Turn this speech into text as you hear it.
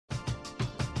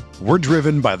We're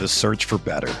driven by the search for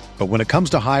better. But when it comes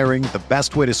to hiring, the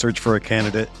best way to search for a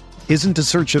candidate isn't to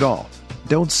search at all.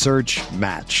 Don't search,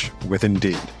 match with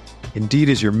Indeed. Indeed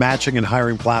is your matching and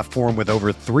hiring platform with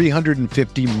over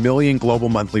 350 million global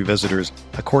monthly visitors,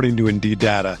 according to Indeed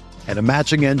data, and a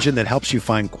matching engine that helps you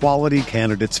find quality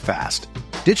candidates fast.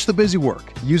 Ditch the busy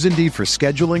work. Use Indeed for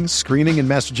scheduling, screening, and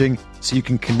messaging so you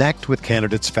can connect with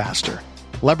candidates faster.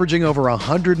 Leveraging over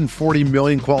 140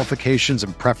 million qualifications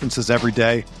and preferences every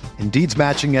day, Indeed's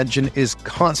matching engine is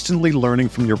constantly learning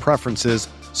from your preferences,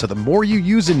 so the more you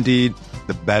use Indeed,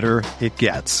 the better it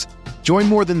gets. Join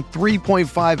more than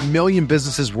 3.5 million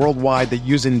businesses worldwide that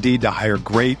use Indeed to hire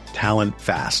great talent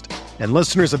fast. And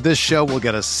listeners of this show will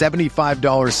get a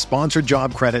 $75 sponsored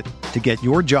job credit to get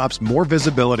your jobs more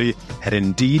visibility at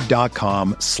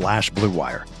Indeed.com/Blue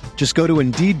Wire. Just go to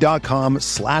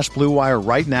Indeed.com/Blue Wire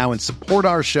right now and support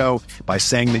our show by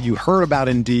saying that you heard about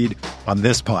Indeed on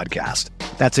this podcast.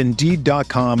 That's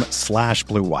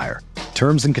Indeed.com/Blue Wire.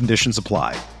 Terms and conditions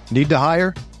apply. Need to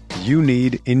hire? You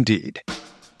need Indeed.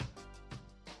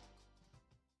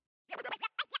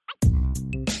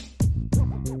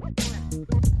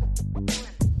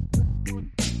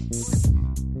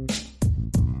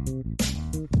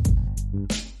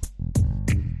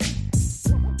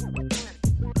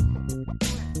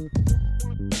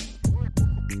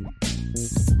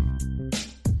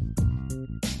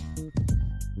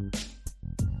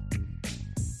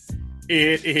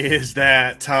 It is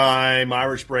that time,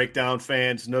 Irish Breakdown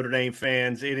fans, Notre Dame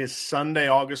fans. It is Sunday,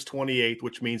 August 28th,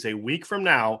 which means a week from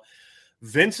now,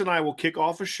 Vince and I will kick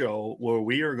off a show where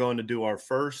we are going to do our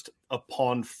first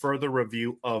upon further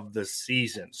review of the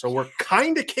season. So we're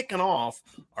kind of kicking off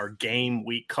our game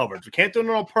week coverage. We can't do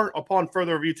it upon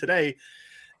further review today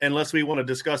unless we want to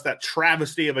discuss that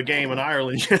travesty of a game in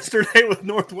Ireland yesterday with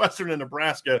Northwestern and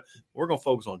Nebraska. We're going to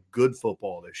focus on good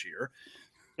football this year.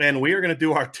 And we are going to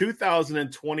do our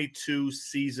 2022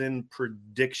 season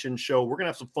prediction show. We're going to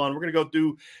have some fun. We're going to go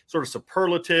through sort of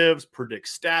superlatives, predict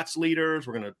stats leaders.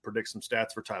 We're going to predict some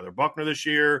stats for Tyler Buchner this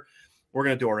year. We're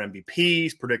going to do our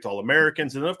MVPs, predict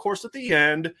All-Americans. And then, of course, at the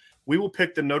end, we will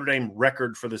pick the Notre Dame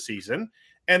record for the season.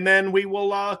 And then we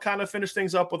will kind of finish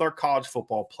things up with our college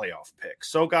football playoff picks.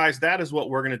 So, guys, that is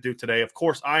what we're going to do today. Of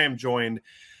course, I am joined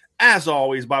as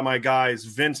always, by my guys,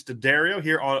 Vince D'Addario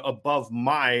here above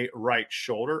my right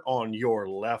shoulder, on your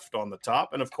left on the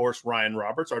top. And, of course, Ryan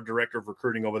Roberts, our director of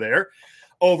recruiting over there,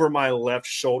 over my left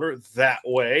shoulder that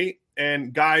way.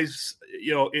 And, guys,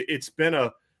 you know, it's been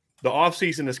the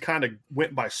offseason has kind of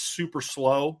went by super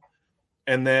slow.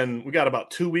 And then we got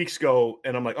about 2 weeks ago,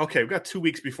 and I'm like, okay, we've got 2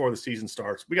 weeks before the season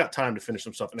starts. We got time to finish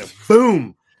some stuff. And then,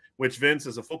 boom, which Vince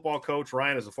is a football coach,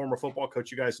 Ryan is a former football coach.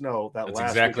 You guys know that. That's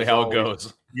last exactly how it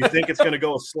goes. You think it's going to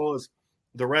go as slow as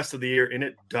the rest of the year, and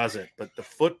it doesn't. But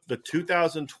the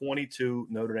 2022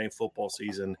 Notre Dame football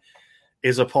season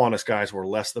is upon us, guys. We're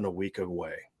less than a week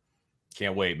away.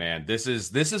 Can't wait, man. This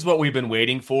is what we've been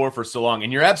waiting for so long.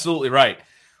 And you're absolutely right.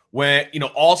 When, you know,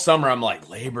 all summer I'm like,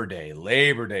 Labor Day,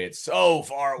 it's so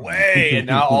far away. And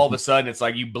now all of a sudden it's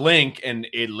like you blink and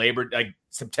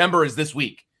September is this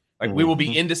week. Like, we will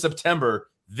be into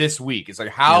September this week. It's like,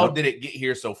 how did it get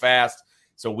here so fast?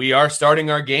 So we are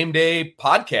starting our game day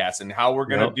podcast and how we're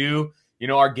going to do, you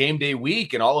know, our game day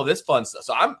week and all of this fun stuff.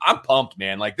 So I'm pumped,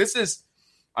 man. Like,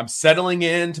 I'm settling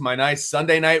into my nice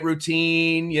Sunday night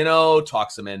routine, you know, talk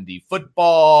some ND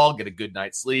football, get a good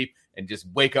night's sleep, and just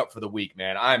wake up for the week,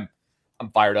 man. I'm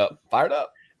fired up.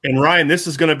 And Ryan, this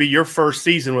is going to be your first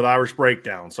season with Irish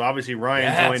Breakdown. So obviously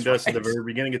Ryan joined us at the very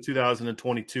beginning of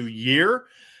 2022 year.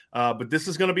 But this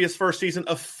is going to be his first season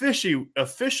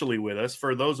officially with us.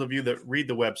 For those of you that read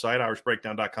the website,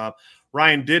 irishbreakdown.com,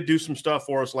 Ryan did do some stuff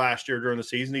for us last year during the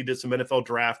season. He did some NFL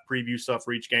draft preview stuff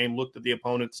for each game, looked at the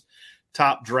opponent's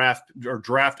top draft or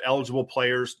draft eligible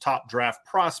players, top draft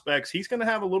prospects. He's going to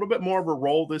have a little bit more of a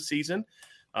role this season,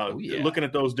 looking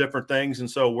at those different things. And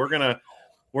so we're going to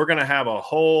have a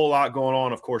whole lot going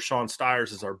on. Of course, Sean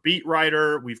Stiers is our beat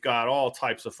writer. We've got all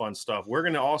types of fun stuff. We're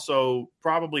going to also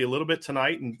probably a little bit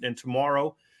tonight and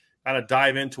tomorrow kind of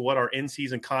dive into what our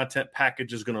in-season content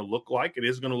package is going to look like. It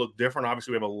is going to look different.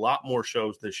 Obviously, we have a lot more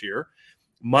shows this year.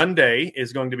 Monday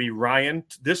is going to be Ryan.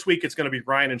 This week, it's going to be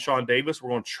Ryan and Sean Davis.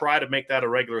 We're going to try to make that a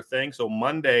regular thing. So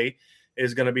Monday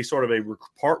is going to be sort of a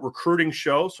part recruiting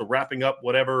show. So wrapping up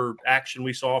whatever action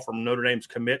we saw from Notre Dame's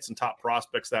commits and top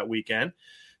prospects that weekend.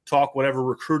 Talk whatever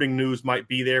recruiting news might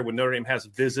be there. When Notre Dame has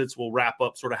visits, we'll wrap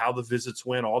up sort of how the visits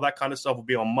went. All that kind of stuff will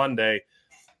be on Monday.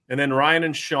 And then Ryan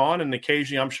and Sean, and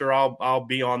occasionally I'm sure I'll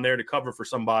be on there to cover for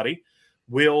somebody,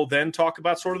 We'll then talk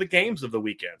about sort of the games of the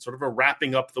weekend, sort of a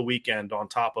wrapping up the weekend on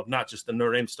top of not just the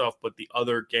Notre Dame stuff, but the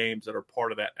other games that are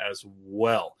part of that as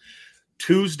well.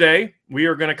 Tuesday, we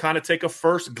are going to kind of take a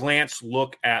first glance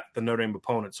look at the Notre Dame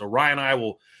opponent. So Ryan and I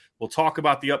will talk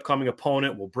about the upcoming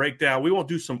opponent. We'll break down. We won't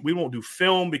do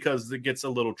film because it gets a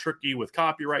little tricky with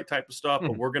copyright type of stuff,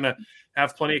 but we're going to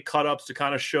have plenty of cut-ups to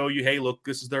kind of show you, hey, look,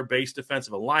 this is their base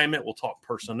defensive alignment. We'll talk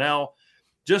personnel.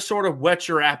 Just sort of whet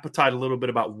your appetite a little bit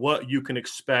about what you can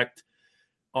expect.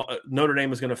 Notre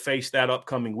Dame is going to face that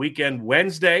upcoming weekend.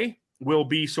 Wednesday will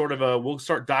be sort of we'll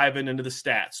start diving into the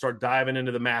stats, start diving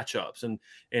into the matchups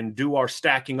and do our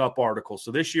stacking up articles.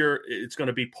 So this year it's going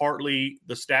to be partly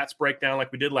the stats breakdown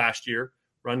like we did last year,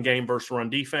 run game versus run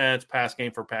defense, pass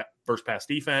game versus pass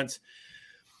defense.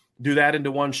 Do that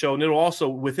into one show. And it'll also,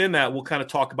 within that, we'll kind of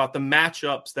talk about the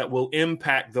matchups that will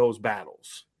impact those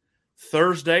battles.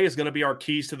 Thursday is going to be our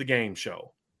keys to the game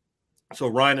show. So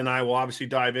Ryan and I will obviously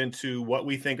dive into what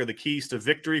we think are the keys to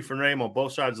victory for Notre Dame on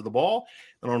both sides of the ball.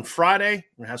 And on Friday,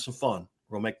 we're going to have some fun.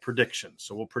 We'll make predictions.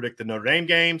 So we'll predict the Notre Dame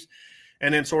games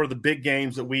and then sort of the big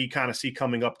games that we kind of see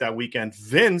coming up that weekend.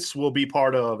 Vince will be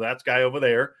part of that guy over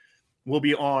there. We'll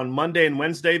be on Monday and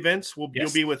Wednesday, Vince. You'll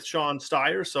be with Sean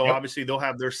Steyer. So obviously they'll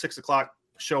have their 6 o'clock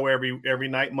show every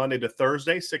night, Monday to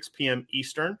Thursday, 6 p.m.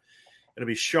 Eastern. It'll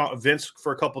be Vince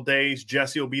for a couple days.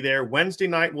 Jesse will be there. Wednesday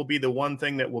night will be the one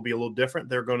thing that will be a little different.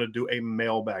 They're going to do a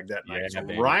mailbag that night. So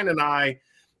Ryan and I,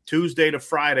 Tuesday to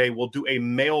Friday, will do a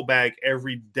mailbag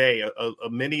every day, a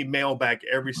mini mailbag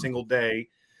every single day.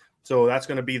 So that's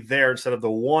going to be there instead of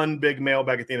the one big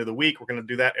mailbag at the end of the week. We're going to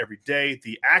do that every day.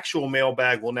 The actual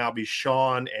mailbag will now be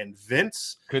Sean and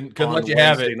Vince. Couldn't let you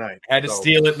have it. Night. Had to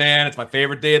steal it, man. It's my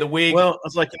favorite day of the week. Well, I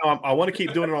was like, I want to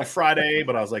keep doing it on Friday,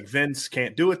 but I was like, Vince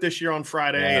can't do it this year on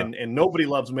Friday, and nobody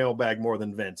loves mailbag more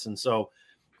than Vince. And so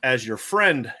as your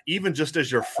friend, even just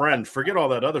as your friend, forget all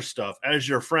that other stuff. As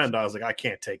your friend, I was like, I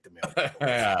can't take the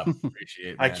mailbag.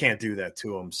 Appreciate it, I can't do that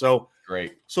to him. So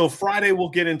great. So Friday, we'll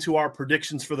get into our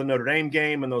predictions for the Notre Dame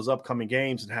game and those upcoming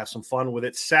games and have some fun with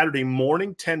it. Saturday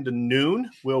morning, 10 to noon,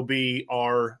 will be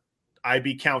our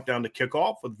IB countdown to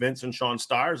kickoff with Vince and Sean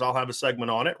Steyers. I'll have a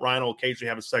segment on it. Ryan will occasionally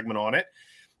have a segment on it.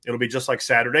 It'll be just like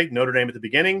Saturday, Notre Dame at the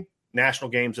beginning, national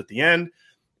games at the end.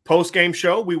 Post-game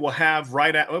show, we will have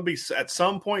it'll be at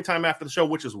some point in time after the show,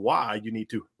 which is why you need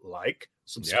to like,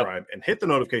 subscribe, and hit the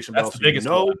notification bell so you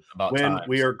know when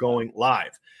we are going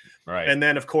live. Right. And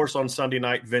then, of course, on Sunday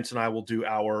night, Vince and I will do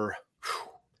our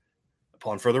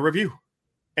upon further review.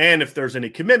 And if there's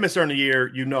any commitments during the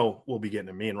year, we'll be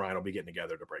getting me and Ryan will be getting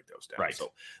together to break those down. Right.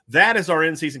 So that is our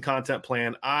in-season content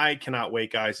plan. I cannot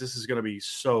wait, guys. This is going to be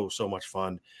so much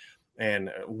fun.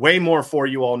 And way more for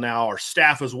you all now. Our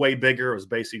staff is way bigger. It was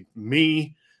basically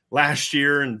me last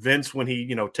year and Vince when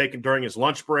he, taken during his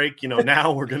lunch break.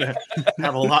 Now we're going to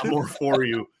have a lot more for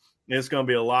you. It's going to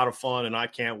be a lot of fun, and I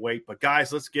can't wait. But,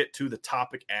 guys, let's get to the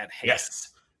topic at hand.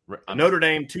 Yes. Notre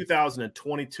Dame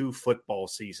 2022 football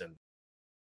season.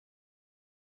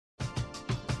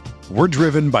 We're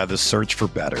driven by the search for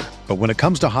better. But when it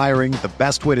comes to hiring, the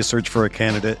best way to search for a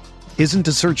candidate isn't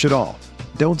to search at all.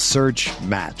 Don't search,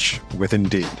 match with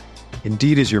Indeed.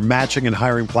 Indeed is your matching and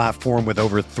hiring platform with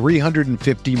over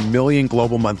 350 million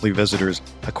global monthly visitors,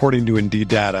 according to Indeed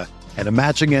data, and a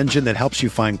matching engine that helps you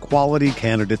find quality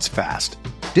candidates fast.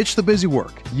 Ditch the busy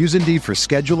work. Use Indeed for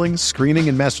scheduling, screening,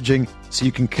 and messaging so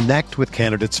you can connect with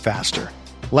candidates faster.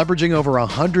 Leveraging over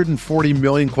 140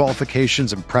 million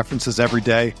qualifications and preferences every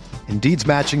day, Indeed's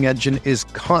matching engine is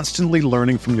constantly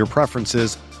learning from your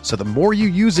preferences, so the more you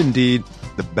use Indeed,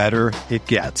 the better it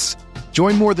gets.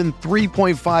 Join more than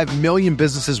 3.5 million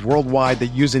businesses worldwide that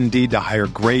use Indeed to hire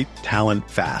great talent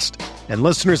fast. And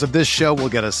listeners of this show will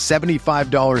get a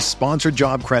 $75 sponsored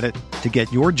job credit to get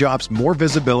your jobs more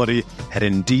visibility at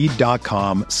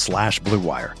Indeed.com/Blue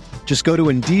Wire. Just go to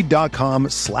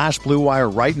Indeed.com/Blue Wire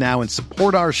right now and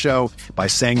support our show by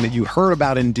saying that you heard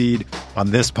about Indeed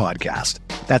on this podcast.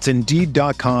 That's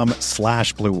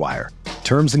Indeed.com/Blue Wire.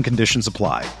 Terms and conditions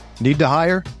apply. Need to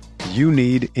hire? You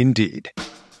need Indeed.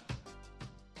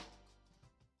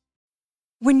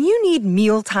 When you need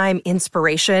mealtime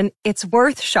inspiration, it's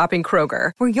worth shopping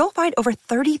Kroger, where you'll find over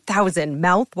 30,000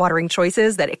 mouth-watering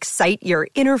choices that excite your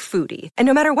inner foodie. And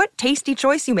no matter what tasty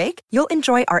choice you make, you'll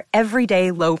enjoy our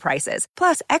everyday low prices,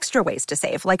 plus extra ways to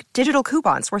save, like digital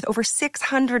coupons worth over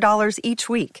 $600 each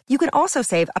week. You can also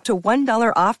save up to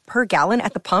 $1 off per gallon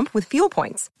at the pump with fuel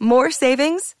points. More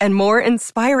savings and more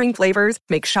inspiring flavors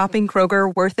make shopping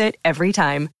Kroger worth it every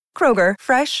time. Kroger,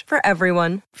 fresh for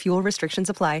everyone. Fuel restrictions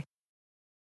apply.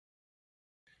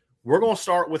 We're going to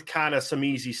start with kind of some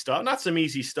easy stuff. Not some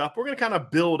easy stuff. We're going to kind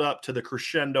of build up to the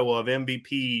crescendo of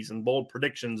MVPs and bold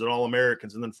predictions and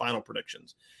All-Americans and then final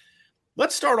predictions.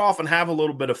 Let's start off and have a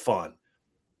little bit of fun.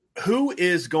 Who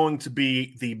is going to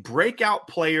be the breakout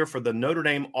player for the Notre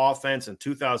Dame offense in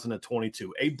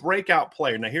 2022? A breakout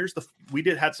player. Now, we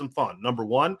had some fun. Number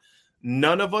one,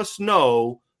 none of us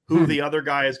know who the other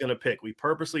guy is going to pick. We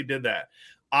purposely did that.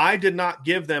 I did not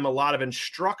give them a lot of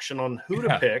instruction on who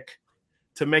to pick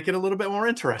to make it a little bit more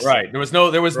interesting. Right. There was no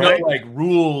like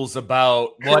rules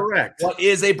about what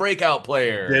is a breakout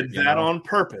player. Did that on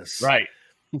purpose. Right.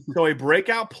 So a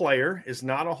breakout player is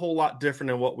not a whole lot different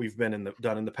than what we've done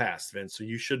in the past, Vince. So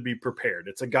you should be prepared.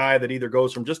 It's a guy that either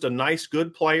goes from just a nice,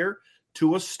 good player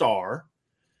to a star,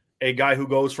 a guy who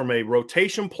goes from a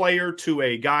rotation player to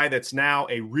a guy that's now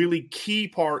a really key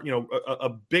part, a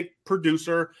big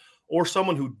producer, or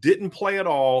someone who didn't play at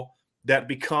all that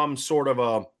becomes sort of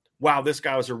a, wow, this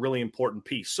guy was a really important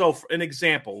piece. So for an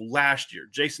example, last year,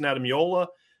 Jason Ademilola,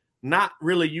 not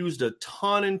really used a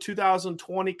ton in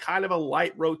 2020, kind of a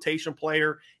light rotation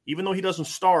player. Even though he doesn't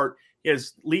start, he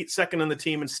has lead second in the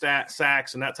team in sacks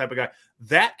and that type of guy.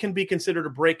 That can be considered a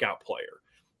breakout player.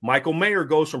 Michael Mayer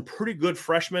goes from pretty good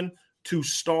freshman to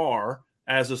star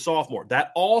as a sophomore.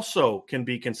 That also can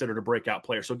be considered a breakout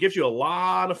player. So it gives you a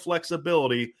lot of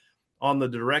flexibility on the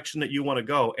direction that you want to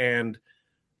go. And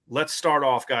let's start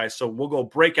off, guys. So we'll go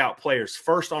breakout players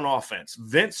first on offense.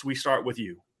 Vince, we start with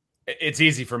you. It's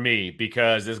easy for me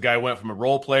because this guy went from a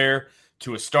role player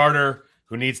to a starter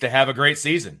who needs to have a great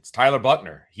season. It's Tyler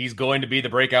Buchner. He's going to be the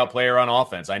breakout player on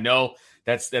offense. I know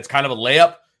that's kind of a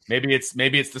layup. Maybe it's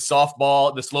the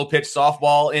softball, the slow pitch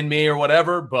softball in me or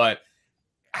whatever, but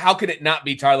how could it not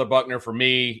be Tyler Buchner for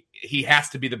me? He has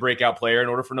to be the breakout player in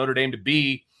order for Notre Dame to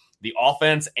be the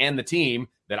offense and the team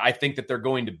that I think that they're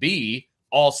going to be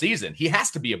all season. He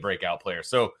has to be a breakout player.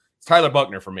 So it's Tyler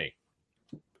Buchner for me.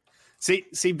 See,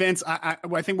 Vince, I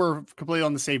think we're completely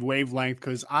on the same wavelength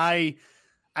because I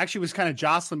actually was kind of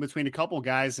jostling between a couple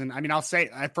guys. And I mean, I'll say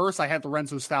at first I had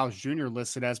Lorenzo Styles Jr.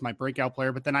 listed as my breakout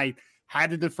player, but then I had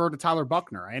to defer to Tyler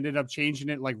Buchner. I ended up changing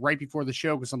it like right before the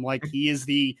show because I'm like, he is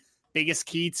the biggest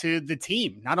key to the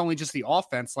team, not only just the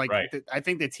offense. Like I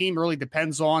think the team really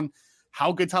depends on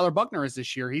how good Tyler Buchner is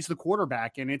this year. He's the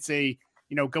quarterback, and it's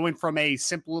going from a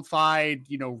simplified,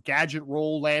 gadget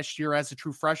role last year as a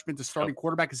true freshman to starting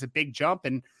quarterback is a big jump.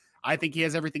 And I think he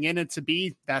has everything in it to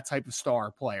be that type of star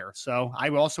player. So I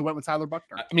also went with Tyler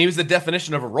Buchner. I mean, he was the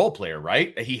definition of a role player,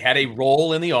 right? He had a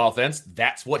role in the offense.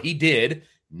 That's what he did.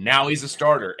 Now he's a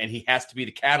starter, and he has to be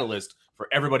the catalyst for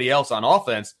everybody else on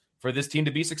offense for this team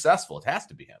to be successful. It has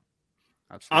to be him.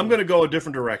 Absolutely. I'm going to go a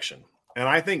different direction. And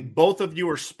I think both of you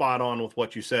are spot on with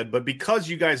what you said. But because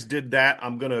you guys did that,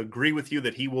 I'm going to agree with you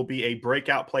that he will be a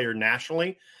breakout player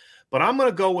nationally. But I'm going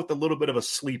to go with a little bit of a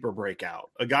sleeper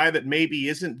breakout, a guy that maybe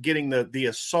isn't getting the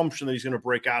assumption that he's going to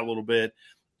break out a little bit.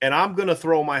 And I'm going to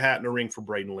throw my hat in the ring for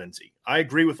Braden Lindsey. I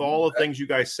agree with all the things you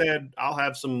guys said. I'll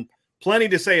have plenty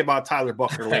to say about Tyler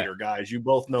Buchner later, guys. You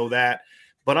both know that.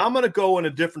 But I'm going to go in a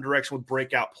different direction with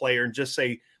breakout player and just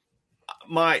say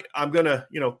I'm going to,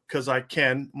 because I'm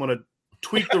going to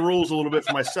tweak the rules a little bit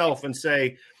for myself and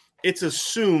say it's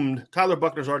assumed Tyler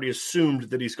Buchner's already assumed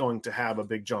that he's going to have a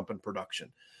big jump in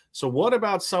production. So what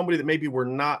about somebody that maybe we're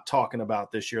not talking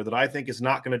about this year that I think is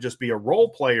not going to just be a role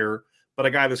player, but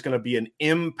a guy that's going to be an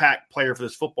impact player for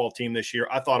this football team this year?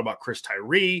 I thought about Chris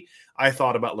Tyree. I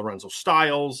thought about Lorenzo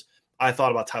Styles. I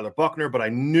thought about Tyler Buchner, but I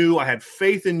knew I had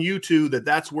faith in you two that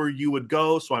that's where you would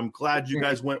go. So I'm glad you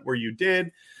guys went where you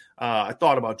did. I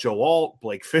thought about Joe Alt,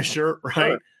 Blake Fisher, right?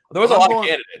 Sure. There was a lot of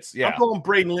candidates. Yeah. I'm going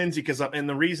Braden Lindsey and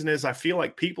the reason is I feel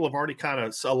like people have already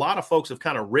a lot of folks have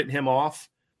kind of written him off.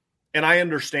 And I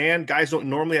understand guys don't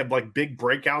normally have like big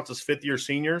breakouts as fifth-year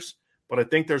seniors, but I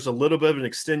think there's a little bit of an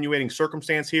extenuating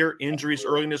circumstance here. Injuries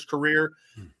early in his career,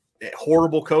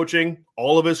 horrible coaching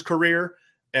all of his career.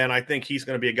 And I think he's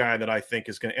going to be a guy that I think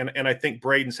is going to – and I think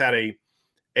Braden's had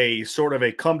a sort of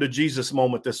a come-to-Jesus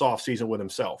moment this offseason with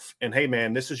himself. And, hey,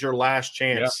 man, this is your last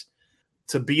chance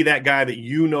to be that guy that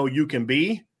you can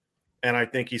be. And I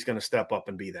think he's going to step up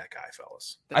and be that guy,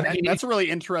 fellas. That's a really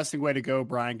interesting way to go,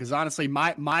 Brian, because honestly,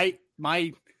 my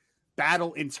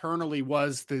battle internally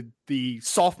was the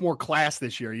sophomore class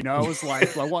this year. It was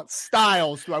like, do I want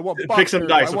Styles? Do I want Buchner? Pick some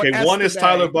dice. Okay, 1 is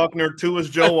Tyler Buchner, 2 is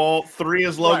Joe Alt, 3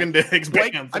 is Logan Diggs.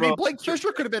 Blake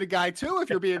Fisher could have been a guy too if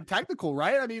you're being technical,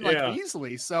 right? I mean,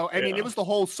 easily. So, I mean, it was the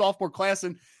whole sophomore class.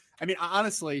 And I mean,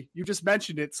 honestly, you just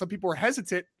mentioned it. Some people were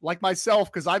hesitant, like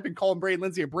myself, because I've been calling Braden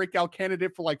Lindsey a breakout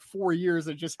candidate for like 4 years.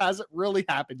 It just hasn't really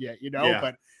happened yet,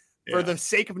 But for the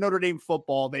sake of Notre Dame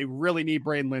football, they really need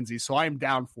Braden Lindsey. So I am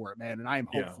down for it, man. And I am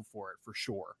hopeful for it for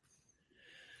sure.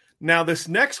 Now, this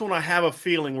next one, I have a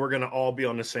feeling we're going to all be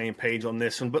on the same page on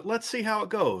this one, but let's see how it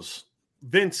goes.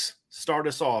 Vince, start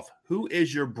us off. Who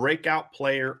is your breakout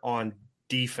player on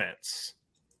defense?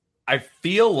 I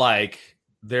feel like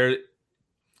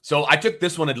so I took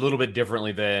this one a little bit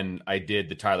differently than I did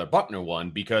the Tyler Buchner one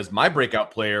because my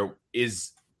breakout player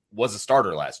was a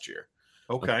starter last year.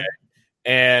 Okay.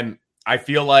 And I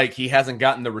feel like he hasn't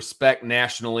gotten the respect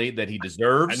nationally that he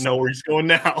deserves. I know where he's going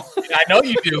now. I know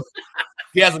you do.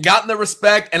 He hasn't gotten the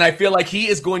respect, and I feel like he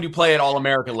is going to play at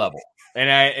All-American level. And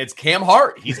it's Cam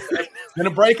Hart. He's going to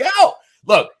break out.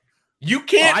 Look, you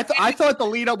can't. I thought the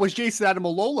lead up was Jason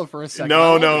Adamalola for a second.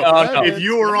 No. If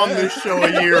you were on this show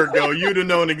a year ago, you'd have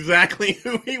known exactly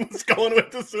who he was going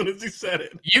with as soon as he said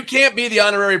it. You can't be the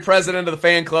honorary president of the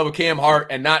fan club of Cam Hart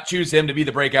and not choose him to be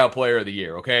the breakout player of the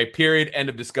year. Okay, period. End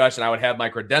of discussion. I would have my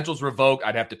credentials revoked.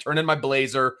 I'd have to turn in my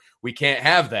blazer. We can't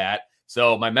have that.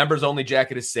 So my members only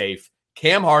jacket is safe.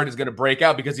 Cam Hart is going to break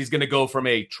out because he's going to go from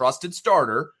a trusted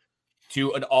starter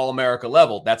to an All-America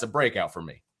level. That's a breakout for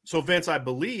me. So, Vince, I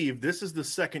believe this is the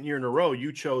second year in a row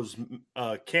you chose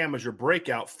Cam as your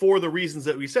breakout for the reasons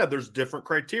that we said. There's different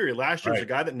criteria. Last year was a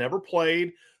guy that never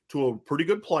played to a pretty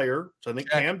good player. So I think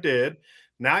Cam did.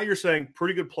 Now you're saying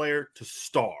pretty good player to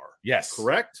star. Yes.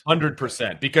 Correct?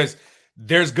 100%. Because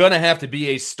there's going to have to be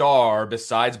a star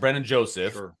besides Brendan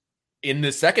Joseph in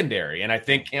the secondary. And I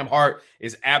think Cam Hart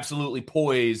is absolutely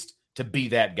poised to be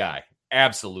that guy.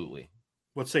 Absolutely.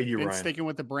 What say you, Ryan? Sticking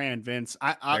with the brand, Vince.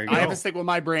 I have to stick with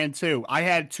my brand, too. I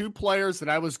had two players that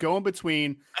I was going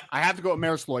between. I have to go with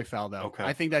Maris Loifel, though. Okay.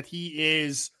 I think that he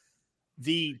is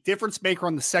the difference maker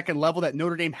on the second level that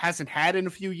Notre Dame hasn't had in a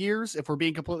few years, if we're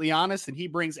being completely honest. And he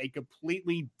brings a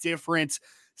completely different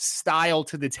style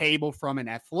to the table from an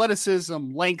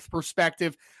athleticism, length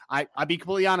perspective. I'll be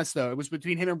completely honest, though. It was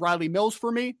between him and Riley Mills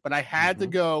for me, but I had to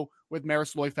go with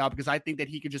Maris Loifel because I think that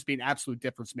he could just be an absolute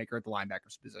difference maker at the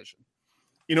linebacker's position.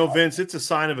 You know, Vince, it's a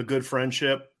sign of a good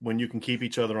friendship when you can keep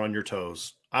each other on your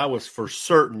toes. I was for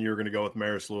certain you were going to go with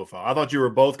Maris Loifel. I thought you were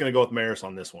both going to go with Maris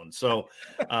on this one. So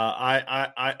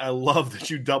I love that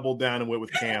you doubled down and went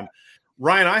with Cam.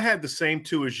 Ryan, I had the same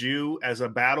two as you as a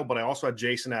battle, but I also had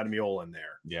Jason Adamiola in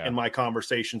there in my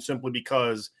conversation simply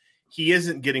because he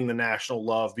isn't getting the national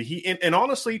love. But and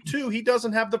honestly, too, he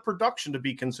doesn't have the production to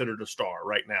be considered a star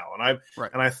right now.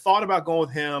 And I thought about going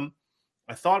with him.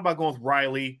 I thought about going with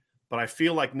Riley. But I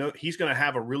feel like he's going to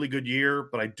have a really good year.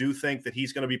 But I do think that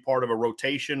he's going to be part of a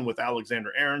rotation with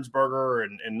Alexander Ahrensberger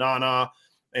and Nana.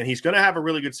 And he's going to have a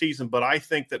really good season. But I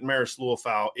think that Maris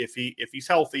Loifel, if he's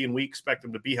healthy, and we expect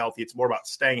him to be healthy, it's more about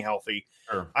staying healthy.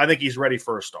 Sure. I think he's ready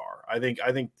for a star. I think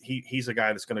he's a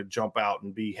guy that's going to jump out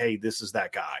and be, hey, this is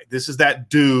that guy. This is that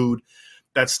dude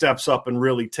that steps up and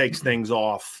really takes things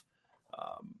off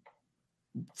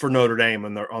for Notre Dame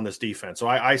on this defense. So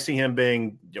I see him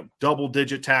being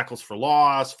double-digit tackles for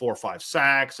loss, 4 or 5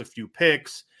 sacks, a few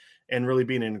picks, and really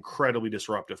being an incredibly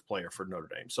disruptive player for Notre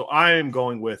Dame. So I am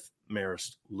going with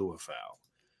Maris Loifel.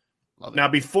 Now,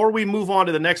 before we move on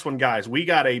to the next one, guys, we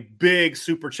got a big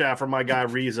super chat from my guy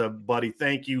Riza, buddy.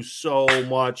 Thank you so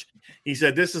much. He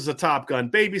said, this is a Top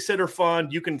Gun babysitter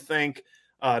fund. You can thank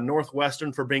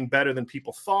Northwestern for being better than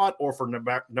people thought or for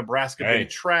Nebraska being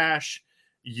trash.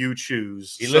 You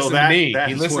choose. He listened to me.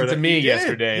 He listened to me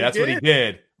yesterday. That's what he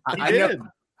did.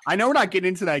 I know we're not getting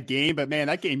into that game, but man,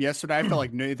 that game yesterday, I felt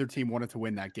like neither team wanted to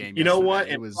win that game. You know what?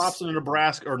 It was props to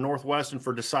Nebraska or Northwestern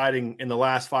for deciding in the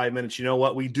last 5 minutes. You know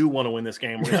what? We do want to win this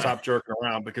game. We're gonna stop jerking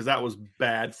around because that was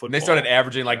bad football. And they started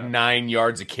averaging 9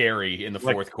 yards a carry in the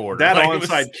fourth quarter. That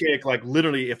onside kick,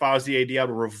 literally, if I was the AD, I would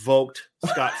have revoked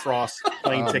Scott Frost's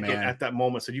plane ticket at that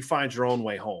moment. Said, you find your own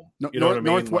way home. You know what I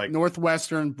mean?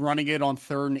 Northwestern running it on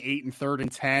 3rd and 8 and 3rd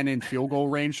and 10 in field goal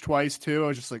range twice too. I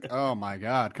was just like, oh my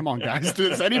God, come on, guys.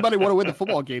 Does anybody want to win the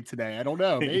football game today? I don't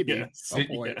know. Maybe. Yes.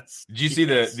 Did you see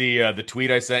the tweet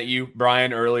I sent you,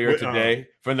 Brian, earlier today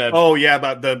from the? Oh yeah,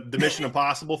 about the Mission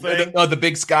Impossible thing. The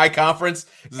Big Sky Conference.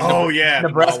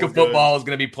 Nebraska football is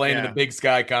going to be playing in the Big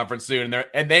Sky Conference soon,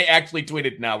 and they actually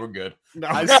tweeted, "Now we're good." No,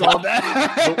 I saw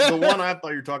that. the one I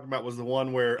thought you were talking about was the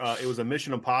one where it was a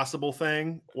Mission Impossible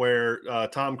thing where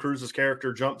Tom Cruise's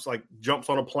character jumps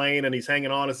on a plane and he's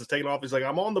hanging on as it's taking off. He's like,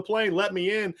 I'm on the plane, let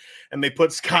me in. And they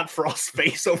put Scott Frost's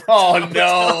face over. Oh,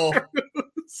 no.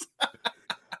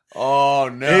 Oh,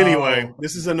 no. Anyway,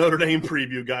 this is a Notre Dame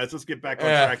preview, guys. Let's get back on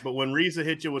track. But when Riza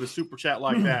hit you with a super chat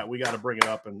like that, we got to bring it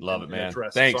up and love it, man.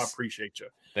 Address Thanks. So I appreciate you.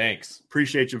 Thanks.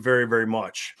 Appreciate you very, very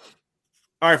much.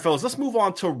 All right, fellas, let's move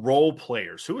on to role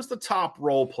players. Who is the top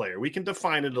role player? We can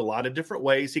define it a lot of different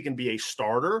ways. He can be a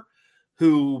starter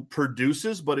who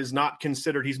produces but is not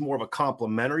considered, he's more of a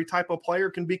complementary type of player,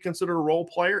 can be considered a role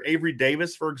player. Avery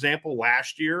Davis, for example,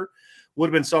 last year would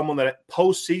have been someone that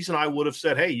postseason I would have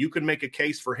said, hey, you could make a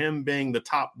case for him being the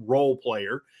top role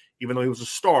player, even though he was a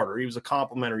starter. He was a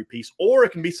complementary piece. Or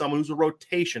it can be someone who's a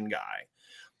rotation guy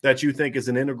that you think is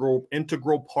an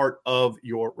integral part of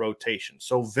your rotation.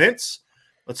 So, Vince,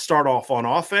 let's start off on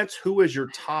offense. Who is your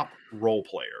top role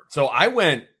player? So I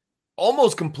went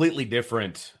almost completely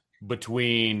different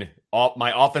between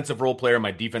my offensive role player and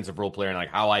my defensive role player and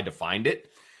like how I defined it.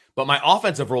 But my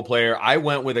offensive role player, I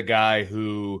went with a guy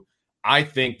who I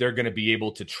think they're going to be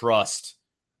able to trust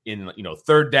in,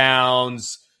 third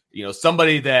downs,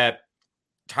 somebody that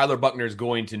Tyler Buchner is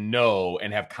going to know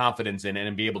and have confidence in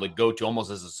and be able to go to almost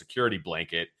as a security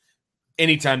blanket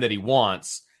anytime that he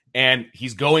wants. And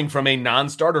he's going from a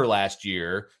non-starter last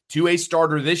year to a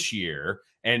starter this year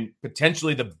and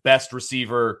potentially the best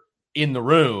receiver in the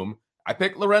room. I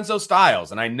picked Lorenzo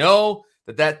Styles. And I know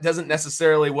that doesn't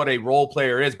necessarily what a role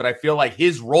player is, but I feel like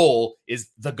his role is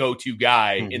the go-to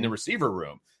guy in the receiver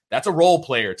room. That's a role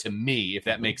player to me, if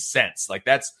that makes sense. Like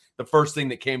that's the first thing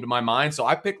that came to my mind. So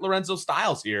I picked Lorenzo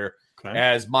Styles here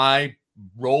as my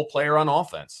role player on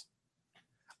offense.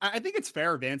 I think it's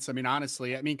fair, Vince. I mean,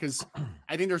 honestly, because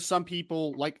I think there's some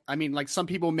people like some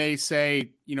people may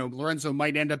say, Lorenzo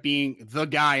might end up being the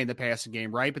guy in the passing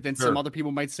game, right? But then some other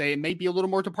people might say it may be a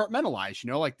little more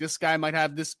departmentalized, like this guy might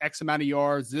have this X amount of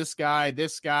yards, this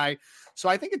guy. So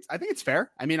I think it's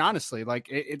fair. I mean, honestly,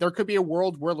 there could be a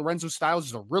world where Lorenzo Styles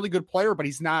is a really good player, but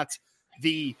he's not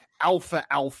the alpha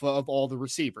of all the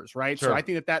receivers, right? Sure. So I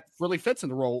think that really fits in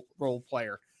the role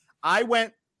player. I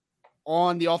went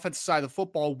on the offensive side of the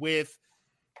football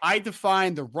I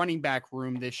defined the running back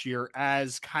room this year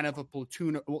as kind of a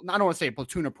platoon. Well, I don't want to say a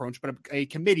platoon approach, but a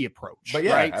committee approach. But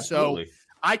yeah, right? Absolutely. So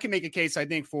I can make a case, I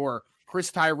think, for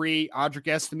Chris Tyree, Audric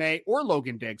Estime, or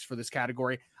Logan Diggs for this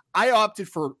category. I opted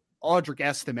for Audric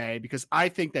Estime because I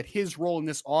think that his role in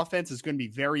this offense is going to be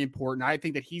very important. I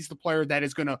think that he's the player that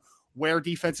is going to wear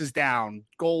defenses down,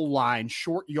 goal line,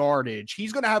 short yardage.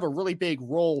 He's going to have a really big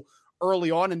role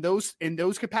early on in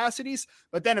those capacities,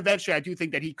 but then eventually I do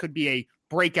think that he could be a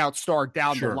breakout star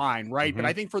down the line, right? But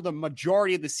I think for the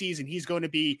majority of the season, he's going to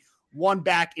be one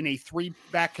back in a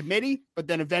 3-back committee, but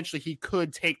then eventually he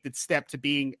could take the step to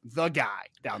being the guy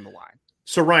down the line.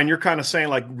 So, Ryan, you're kind of saying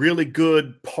like really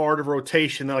good part of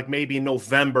rotation, like maybe in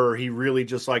November, he really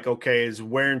just is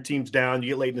wearing teams down. You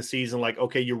get late in the season,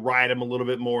 you ride him a little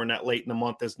bit more in that late in the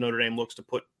month as Notre Dame looks to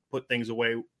put things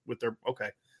away with their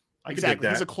Exactly.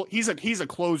 He's a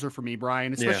closer for me,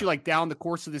 Brian, especially down the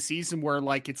course of the season where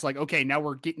it's okay, now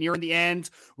we're getting near the end.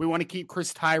 We want to keep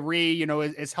Chris Tyree,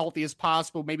 as healthy as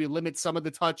possible, maybe limit some of the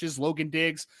touches. Logan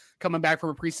Diggs coming back from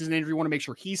a preseason injury. Want to make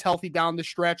sure he's healthy down the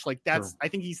stretch. I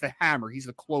think he's the hammer. He's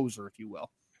the closer, if you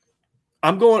will.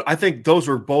 I think those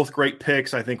were both great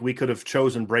picks. I think we could have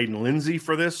chosen Braden Lindsey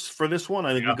for this one.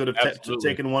 I think we could have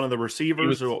taken one of the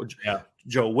receivers,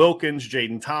 Joe Wilkins,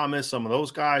 Jaden Thomas, some of those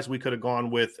guys. We could have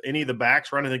gone with any of the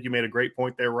backs, right? I think you made a great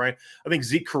point there, Ryan. I think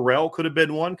Zeke Correll could have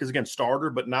been one because, again, starter,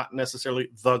 but not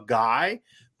necessarily the guy,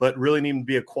 but really needing to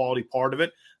be a quality part of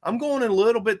it. I'm going in a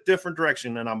little bit different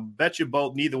direction, and I bet you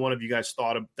neither one of you guys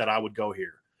thought that I would go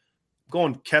here. I'm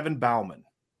going Kevin Bauman.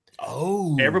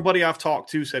 Oh, everybody I've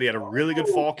talked to said he had a really good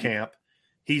fall camp.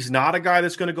 He's not a guy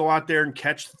that's going to go out there and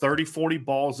catch 30, 40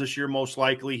 balls this year, most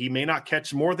likely. He may not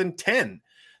catch more than 10,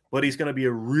 but he's going to be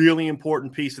a really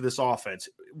important piece of this offense.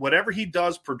 Whatever he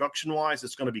does production-wise,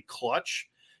 it's going to be clutch.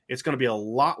 It's going to be a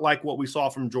lot like what we saw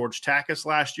from George Takis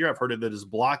last year. I've heard that his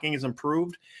blocking has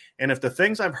improved. And if the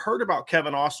things I've heard about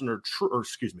Kevin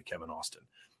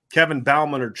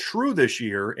Bauman are true this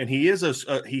year, and he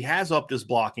has upped his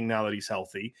blocking now that he's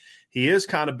healthy. He is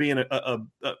kind of being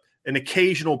an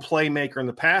occasional playmaker in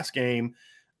the pass game.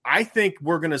 I think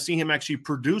we're going to see him actually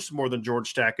produce more than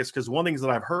George Takis because one of the things that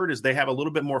I've heard is they have a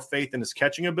little bit more faith in his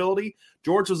catching ability.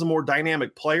 George was a more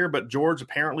dynamic player, but George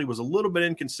apparently was a little bit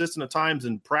inconsistent at times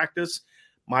in practice.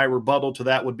 My rebuttal to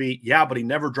that would be, but he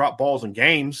never dropped balls in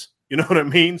games. You know what I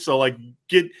mean? So, I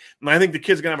think the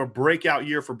kid's going to have a breakout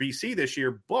year for BC this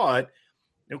year, but,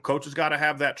 coach has got to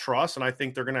have that trust, and I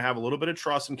think they're going to have a little bit of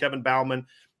trust in Kevin Bauman.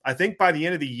 I think by the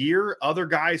end of the year, other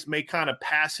guys may kind of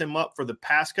pass him up for the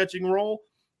pass-catching role,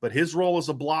 but his role as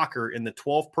a blocker in the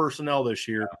 12 personnel this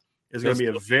year is going to be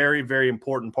a very, very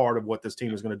important part of what this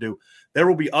team is going to do. There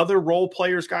will be other role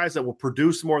players, guys, that will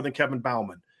produce more than Kevin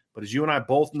Bauman. But as you and I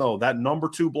both know, that number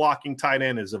 2 blocking tight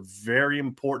end is a very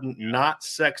important, not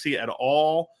sexy at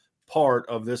all part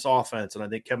of this offense, and I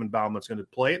think Kevin Bauman's going to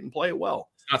play it and play it well.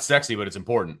 It's not sexy, but it's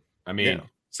important. I mean,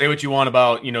 say what you want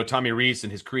about, Tommy Rees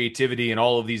and his creativity and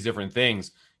all of these different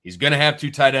things. He's going to have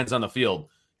 2 tight ends on the field,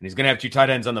 and he's going to have 2 tight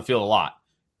ends on the field a lot.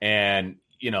 And,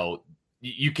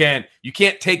 you can't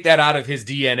take that out of his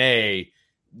DNA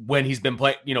when he's been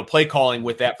play calling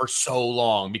with that for so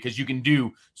long, because you can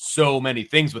do so many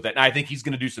things with it. And I think he's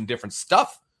going to do some different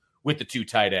stuff with the 2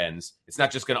 tight ends. It's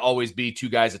not just going to always be 2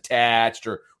 guys attached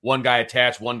or 1 guy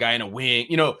attached, 1 guy in a wing.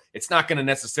 It's not going to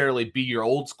necessarily be your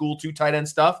old school 2 tight end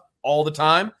stuff all the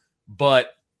time,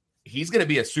 but he's going to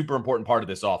be a super important part of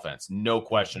this offense. No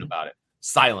question about it.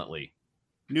 Silently.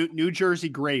 New Jersey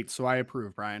great, so I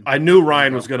approve, Brian. I knew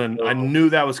Ryan was going to. I knew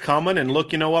that was coming. And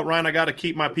look, you know what, Ryan? I got to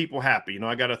keep my people happy.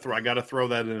 I got to throw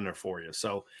that in there for you.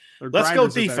 So let's go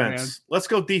defense. Let's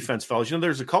go defense, fellas.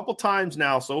 There's a couple times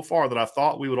now so far that I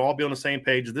thought we would all be on the same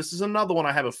page. This is another one.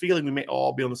 I have a feeling we may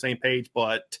all be on the same page,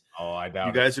 but I doubt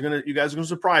you guys are gonna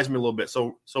surprise me a little bit.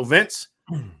 So Vince,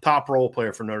 top role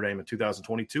player for Notre Dame in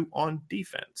 2022 on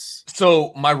defense.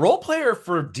 So my role player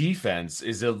for defense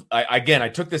is I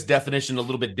took this definition a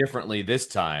little bit differently this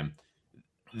time.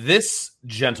 This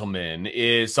gentleman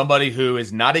is somebody who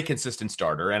is not a consistent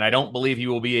starter, and I don't believe he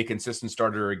will be a consistent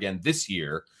starter again this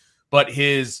year, but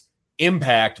his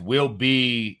impact will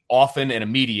be often and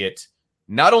immediate,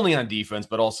 not only on defense,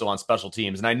 but also on special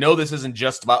teams. And I know this isn't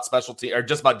just about specialty or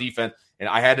just about defense, and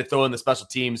I had to throw in the special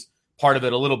teams part of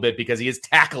it a little bit because he is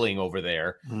tackling over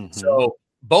there. Mm-hmm. So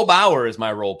Bo Bauer is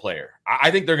my role player. I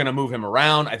think they're going to move him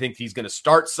around. I think he's going to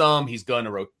start some. He's going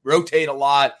to rotate a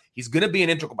lot. He's going to be an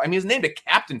integral. I mean, he's named a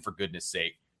captain, for goodness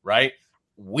sake, right?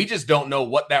 We just don't know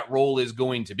what that role is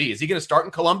going to be. Is he going to start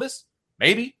in Columbus?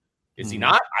 Maybe. Is he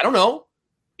not? I don't know.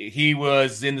 He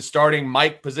was in the starting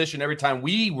Mike position every time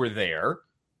we were there.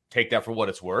 Take that for what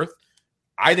it's worth.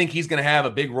 I think he's going to have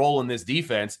a big role in this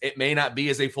defense. It may not be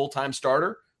as a full-time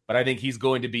starter, but I think he's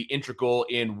going to be integral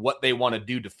in what they want to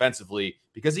do defensively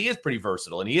because he is pretty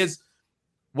versatile. And he is,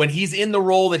 when he's in the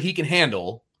role that he can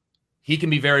handle, he can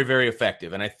be very, very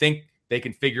effective. And I think they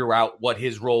can figure out what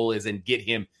his role is and get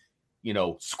him,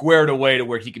 squared away to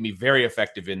where he can be very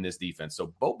effective in this defense.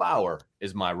 So Bo Bauer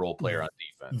is my role player on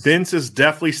defense. Vince is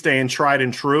definitely staying tried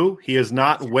and true. He is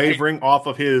not wavering off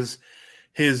of his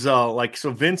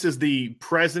so Vince is the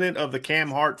president of the Cam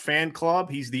Hart fan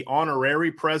club. He's the honorary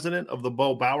president of the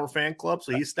Bo Bauer fan club.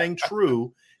 So he's staying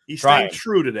true. He's staying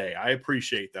true today. I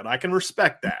appreciate that. I can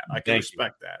respect that.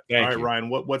 All right, Ryan,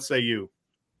 what say you?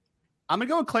 I'm going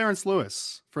to go with Clarence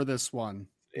Lewis for this one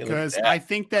because I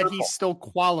think that he still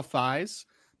qualifies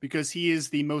because he is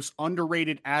the most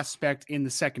underrated aspect in the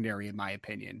secondary, in my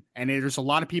opinion. And there's a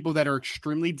lot of people that are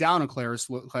extremely down on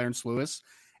Clarence Lewis.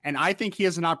 And I think he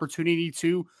has an opportunity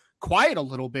to quiet a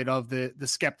little bit of the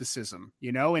skepticism,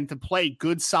 and to play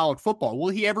good, solid football. Will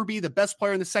he ever be the best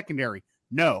player in the secondary?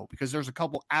 No, because there's a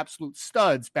couple absolute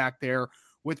studs back there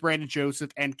with Brandon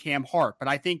Joseph and Cam Hart. But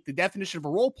I think the definition of a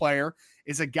role player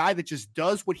is a guy that just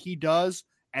does what he does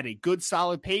at a good,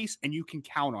 solid pace, and you can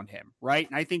count on him, right?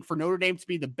 And I think for Notre Dame to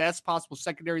be the best possible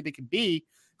secondary they can be,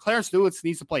 Clarence Lewis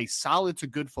needs to play solid to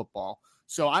good football.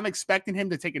 So I'm expecting him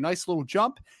to take a nice little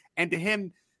jump and to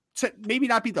him to maybe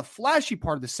not be the flashy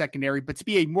part of the secondary, but to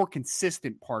be a more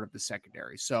consistent part of the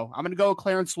secondary. So I'm going to go with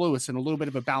Clarence Lewis in a little bit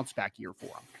of a bounce back year for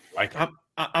him.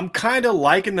 I'm kind of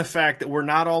liking the fact that we're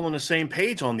not all on the same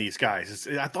page on these guys.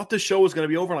 I thought this show was going to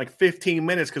be over in like 15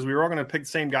 minutes because we were all going to pick the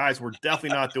same guys. We're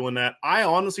definitely not doing that. I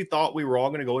honestly thought we were all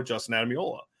going to go with Justin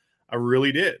Ademilola. I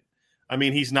really did. I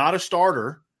mean, he's not a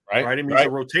starter, right? I mean, he's a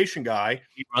rotation guy.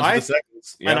 He runs the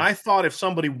seconds. Yeah. And I thought if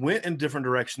somebody went in a different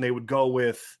direction, they would go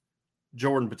with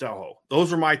Jordan Botelho.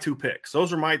 Those are my 2 picks.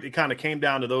 It kind of came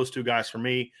down to those 2 guys for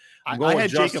me. I had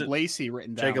Jacob Lacey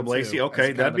written down. Jacob Lacey.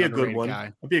 Okay. That'd be a good one.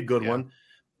 That'd be a good one.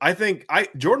 I think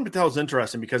Jordan Botelho is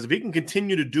interesting because if he can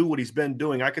continue to do what he's been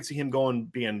doing, I could see him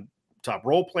being top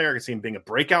role player. I could see him being a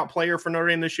breakout player for Notre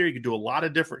Dame this year. He could do a lot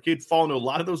of he'd fall into a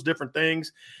lot of those different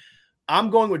things. I'm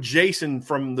going with Jason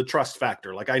from the trust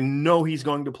factor. Like, I know he's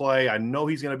going to play. I know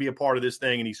he's going to be a part of this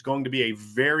thing, and he's going to be a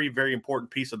very, very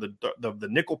important piece of the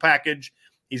nickel package.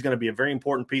 He's going to be a very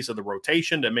important piece of the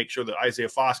rotation to make sure that Isaiah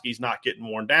Foskey's not getting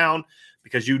worn down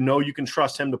because you can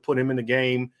trust him to put him in the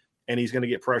game, and he's going to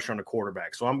get pressure on the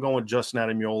quarterback. So I'm going with Justin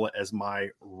Ademilola as my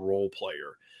role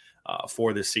player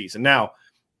for this season. Now,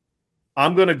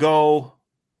 I'm going to go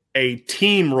a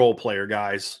team role player,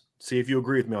 guys. See if you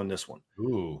agree with me on this one.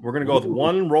 Ooh. We're going to go with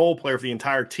one role player for the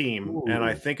entire team, and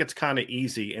I think it's kind of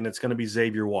easy, and it's going to be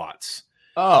Xavier Watts.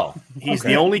 Oh, he's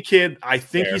the only kid. I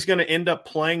think he's going to end up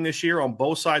playing this year on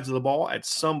both sides of the ball at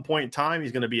some point in time.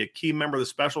 He's going to be a key member of the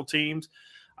special teams.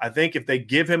 I think if they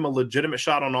give him a legitimate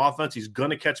shot on offense, he's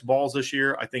going to catch balls this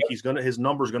year. I think his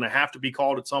number is going to have to be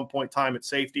called at some point in time at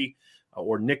safety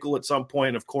or nickel at some point,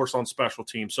 and of course on special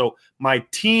teams. So my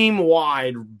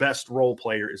team-wide best role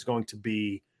player is going to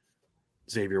be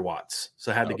Xavier Watts.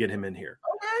 So I had to get him in here.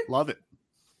 Okay. Love it.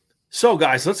 So,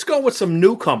 guys, let's go with some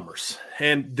newcomers.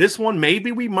 And this one,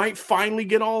 maybe we might finally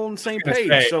get all on the same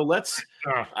page. So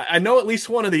I know at least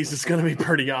one of these is going to be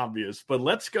pretty obvious, but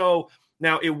let's go.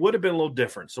 Now, it would have been a little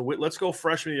different. So let's go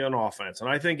freshman year on offense. And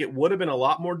I think it would have been a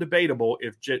lot more debatable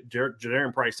if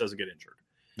Jadarian Price doesn't get injured.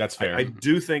 That's fair. I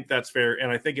do think that's fair. And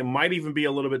I think it might even be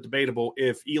a little bit debatable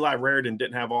if Eli Raridan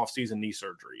didn't have off-season knee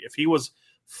surgery. If he was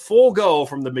full go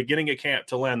from the beginning of camp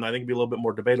till end, I think it'd be a little bit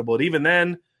more debatable. But even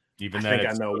then,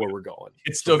 I know where we're going.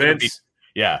 It's still going to be,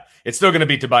 it's still going to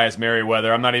be Tobias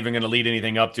Merriweather. I'm not even going to lead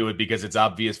anything up to it because it's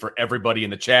obvious for everybody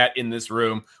in the chat, in this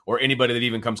room, or anybody that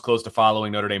even comes close to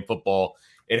following Notre Dame football.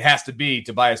 It has to be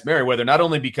Tobias Merriweather, not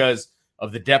only because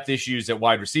of the depth issues at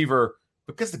wide receiver,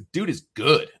 because the dude is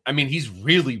good. I mean, he's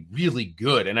really, really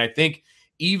good. And I think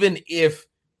even if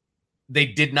they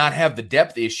did not have the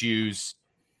depth issues,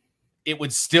 it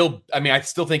would still, I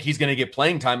still think he's going to get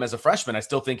playing time as a freshman. I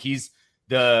still think he's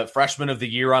the freshman of the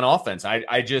year on offense.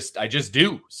 I just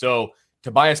do. So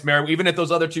Tobias Merriweather, even if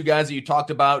those other two guys that you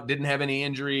talked about didn't have any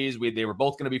injuries, they were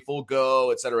both going to be full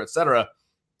go, et cetera,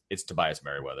 it's Tobias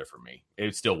Merriweather for me.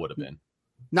 It still would have been.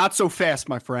 Not so fast,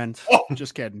 my friend.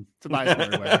 Just kidding. Tobias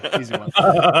Merriweather. Easy one.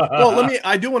 Well,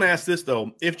 I do want to ask this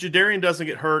though. If Jadarian doesn't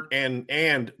get hurt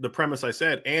and the premise I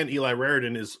said, and Eli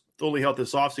Raridan is fully healthy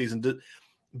this offseason,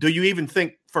 do you even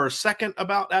think for a second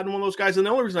about adding one of those guys? And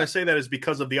the only reason I say that is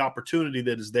because of the opportunity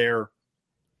that is there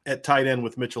at tight end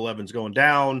with Mitchell Evans going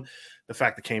down, the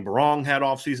fact that Kane Barong had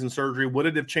offseason surgery. Would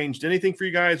it have changed anything for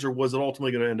you guys, or was it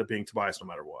ultimately going to end up being Tobias no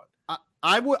matter what?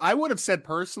 I would have said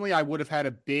personally, I would have had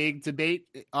a big debate,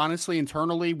 honestly,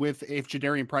 internally with if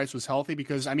Jadarian Price was healthy,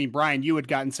 because Brian, you had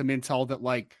gotten some intel that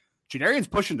like Jadarian's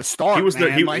pushing to start.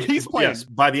 He's playing. Yes,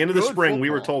 by the end of the spring, football. we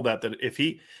were told that if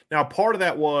now part of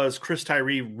that was Chris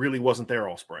Tyree really wasn't there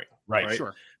all spring, right?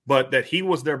 Sure, but that he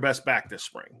was their best back this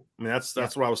spring. That's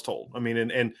what I was told.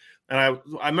 And I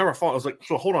remember I was like,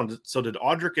 so hold on, so did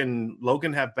Audric and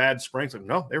Logan have bad springs? Like,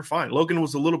 no, they were fine. Logan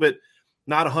was a little bit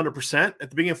not 100% at the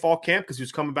beginning of fall camp because he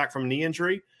was coming back from a knee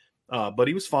injury, but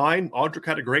he was fine. Audric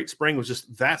had a great spring. It was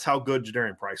just that's how good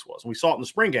Jadarian Price was. And we saw it in the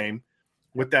spring game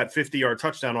with that 50-yard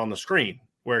touchdown on the screen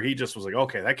where he just was like,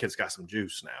 okay, that kid's got some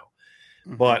juice now.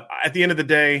 Mm-hmm. But at the end of the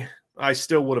day, I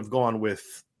still would have gone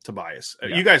with Tobias.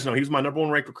 Yeah. You guys know he was my number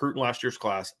one ranked recruit in last year's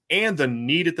class, and the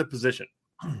need at the position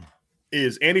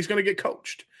and he's going to get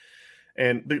coached.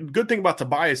 And the good thing about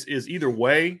Tobias is either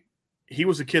way, he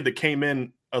was a kid that came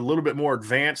in a little bit more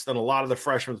advanced than a lot of the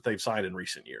freshmen that they've signed in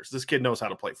recent years. This kid knows how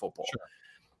to play football. Sure.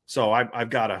 So I've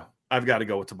got to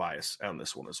go with Tobias on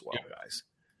this one as well, guys.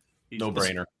 No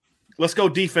brainer. Let's go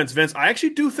defense, Vince. I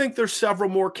actually do think there's several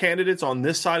more candidates on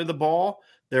this side of the ball.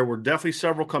 There were definitely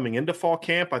several coming into fall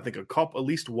camp. I think at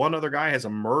least one other guy has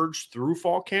emerged through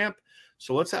fall camp.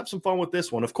 So let's have some fun with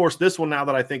this one. Of course, this one, now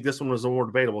that I think this one was the more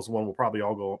debatable, is the one we'll probably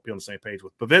all be on the same page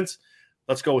with. But Vince,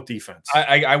 let's go with defense.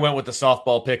 I went with the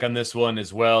softball pick on this one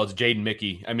as well. It's Jaden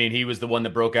Mickey. He was the one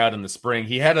that broke out in the spring.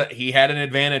 He had an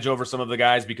advantage over some of the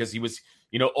guys because he was,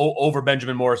 over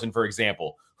Benjamin Morrison, for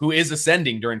example, who is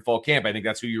ascending during fall camp. I think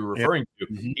that's who you were referring to.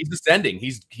 Mm-hmm. He's ascending.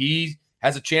 He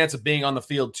has a chance of being on the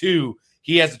field too.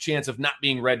 He has a chance of not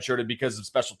being redshirted because of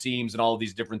special teams and all of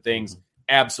these different things. Mm-hmm.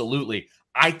 Absolutely.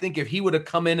 I think if he would have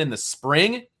come in the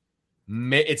spring,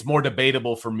 it's more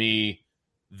debatable for me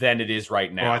than it is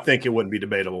right now. Well, I think it wouldn't be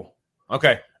debatable.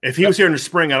 Okay. If he was here in the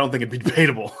spring, I don't think it'd be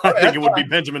debatable. I think it would be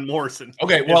Benjamin Morrison.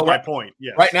 Okay, well, my point.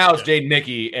 Yes. Right now it's Jaden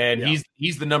Mickey, and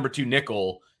he's the number 2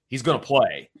 nickel. He's going to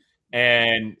play.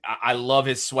 And I love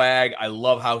his swag. I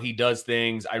love how he does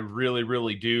things. I really,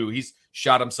 really do. He's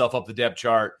shot himself up the depth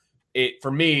chart.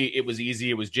 For me, it was easy.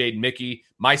 It was Jaden Mickey.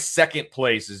 My second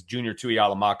place is Junior Tui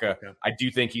Alamaka. Okay. I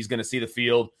do think he's going to see the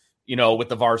field, with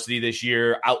the varsity this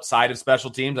year outside of special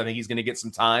teams. I think he's going to get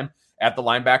some time at the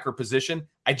linebacker position.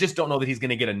 I just don't know that he's going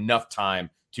to get enough time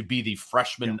to be the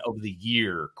freshman of the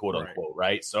year, quote unquote.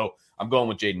 Right. So I'm going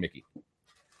with Jaden Mickey.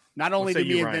 Not only did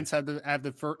me and Vince have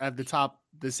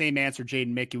the same answer,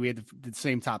 Jaden Mickey, we had the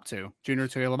same top 2. Junior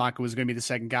Tui Alamaka was going to be the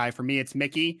second guy. For me, it's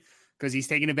Mickey, because he's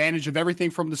taking advantage of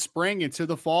everything from the spring into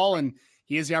the fall, and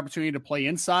he has the opportunity to play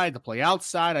inside, to play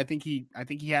outside. I think he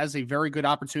has a very good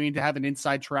opportunity to have an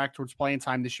inside track towards playing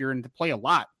time this year and to play a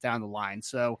lot down the line.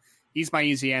 So he's my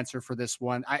easy answer for this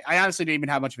one. I honestly didn't even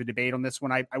have much of a debate on this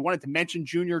one. I wanted to mention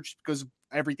Junior just because of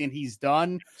everything he's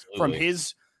done. Absolutely. From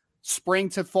his spring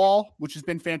to fall, which has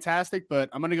been fantastic. But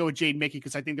I'm going to go with Jaden Mickey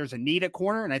because I think there's a need at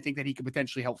corner, and I think that he could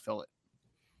potentially help fill it.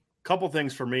 Couple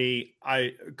things for me.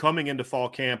 Coming into fall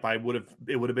camp, it would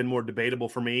have been more debatable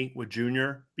for me with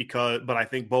Junior but I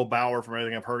think Bo Bauer, from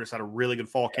everything I've heard, has had a really good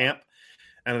fall camp.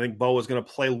 And I think Bo is going to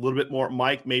play a little bit more at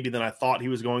Mike maybe than I thought he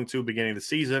was going to beginning of the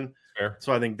season. Fair.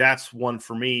 So I think that's one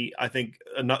for me. I think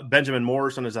Benjamin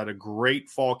Morrison has had a great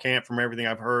fall camp from everything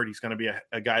I've heard. He's going to be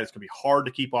a guy that's going to be hard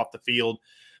to keep off the field.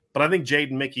 But I think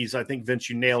Jaden Mickey's, I think, Vince,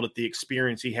 you nailed it, the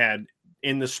experience he had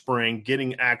in the spring,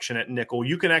 getting action at nickel.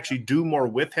 You can actually do more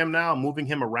with him now, moving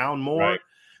him around more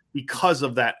because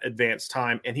of that advanced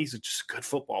time. And he's just a good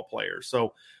football player.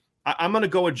 So I'm going to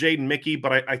go with Jaden Mickey,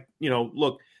 but I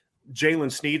look,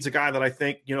 Jalen Sneed's a guy that I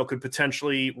think, could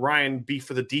potentially, Ryan, be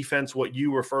for the defense what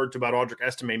you referred to about Audric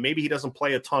Estime. Maybe he doesn't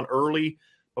play a ton early,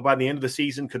 but by the end of the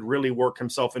season could really work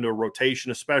himself into a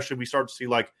rotation, especially if we start to see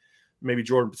like maybe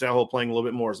Jordan Pizarro playing a little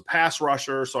bit more as a pass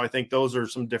rusher. So I think those are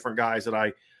some different guys that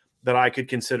I could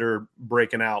consider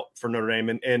breaking out for Notre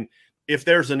Dame. And if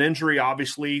there's an injury,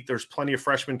 obviously there's plenty of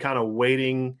freshmen kind of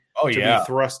waiting to be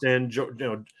thrust in.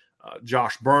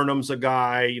 Josh Burnham's a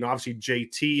guy, obviously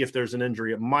JT, if there's an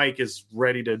injury at Mike, is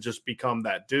ready to just become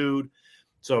that dude.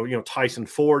 So, Tyson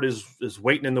Ford is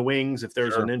waiting in the wings if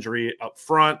there's an injury up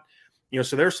front.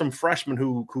 So there's some freshmen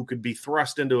who could be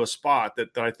thrust into a spot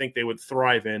that I think they would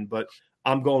thrive in. But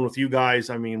I'm going with you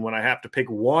guys. I mean, when I have to pick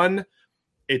one,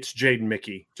 it's Jaden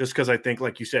Mickey, just because I think,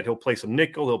 like you said, he'll play some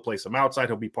nickel, he'll play some outside,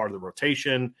 he'll be part of the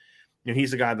rotation.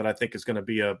 He's a guy that I think is going to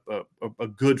be a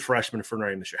good freshman for Notre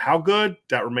Dame this year. How good?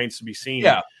 That remains to be seen.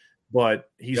 Yeah.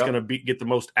 But he's going to get the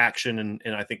most action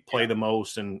and I think play the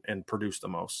most and produce the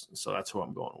most. So that's who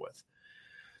I'm going with.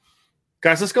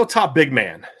 Guys, let's go top big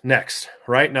man next,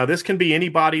 right? Now, this can be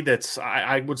anybody that's,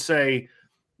 I would say,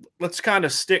 let's kind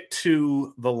of stick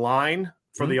to the line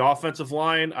for the offensive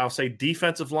line. I'll say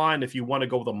defensive line. If you want to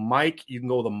go with a Mike, you can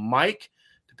go with a Mike,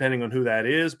 depending on who that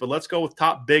is. But let's go with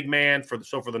top big man. For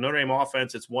the Notre Dame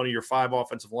offense, it's one of your 5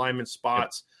 offensive lineman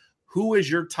spots. Yep. Who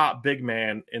is your top big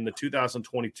man in the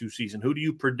 2022 season? Who do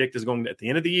you predict is going to, at the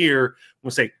end of the year,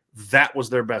 we'll say that was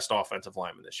their best offensive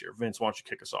lineman this year? Vince, why don't you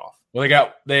kick us off?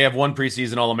 Well, they have one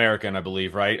preseason All-American, I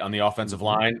believe, right, on the offensive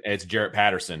line. It's Jarrett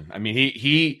Patterson. I mean,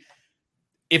 he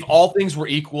if all things were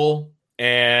equal,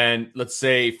 and let's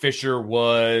say Fisher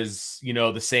was,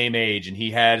 the same age and he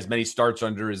had as many starts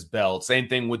under his belt. Same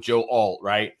thing with Joe Alt,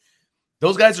 right?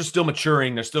 Those guys are still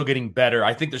maturing. They're still getting better.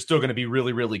 I think they're still going to be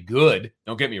really, really good.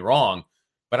 Don't get me wrong.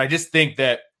 But I just think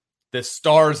that the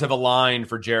stars have aligned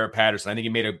for Jarrett Patterson. I think he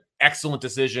made an excellent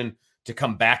decision to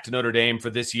come back to Notre Dame for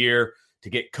this year,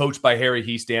 to get coached by Harry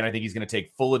Hiestand. I think he's going to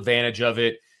take full advantage of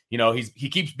it. He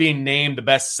keeps being named the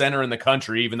best center in the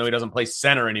country, even though he doesn't play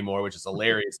center anymore, which is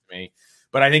hilarious to me.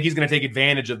 But I think he's going to take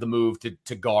advantage of the move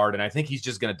to guard, and I think he's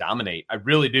just going to dominate. I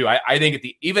really do. I think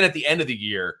even at the end of the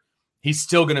year, he's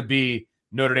still going to be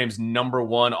Notre Dame's number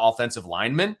 1 offensive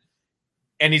lineman,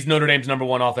 and he's Notre Dame's number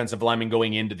 1 offensive lineman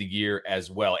going into the year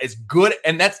as well. It's good,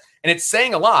 and it's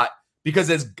saying a lot because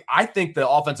I think the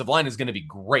offensive line is going to be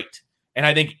great, and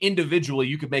I think individually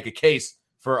you could make a case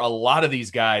for a lot of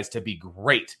these guys to be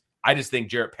great. I just think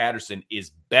Jarrett Patterson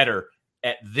is better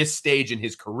at this stage in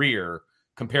his career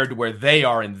compared to where they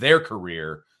are in their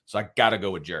career. So I got to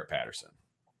go with Jarrett Patterson.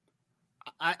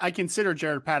 I consider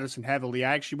Jarrett Patterson heavily.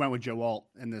 I actually went with Joe Alt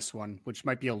in this one, which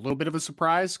might be a little bit of a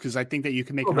surprise because I think that you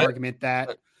can make an argument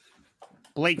that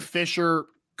Blake Fisher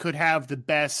could have the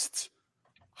best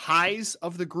highs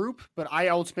of the group, but I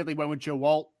ultimately went with Joe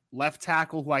Alt, left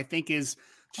tackle, who I think is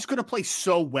just going to play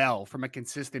so well from a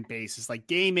consistent basis, like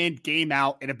game in, game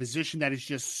out, in a position that is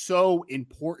just so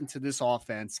important to this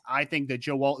offense. I think that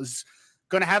Joe Alt is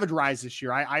going to have a rise this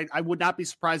year. I would not be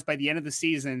surprised by the end of the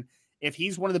season if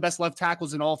he's one of the best left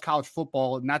tackles in all of college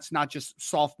football, and that's not just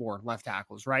sophomore left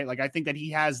tackles, right? Like, I think that he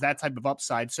has that type of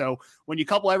upside. So when you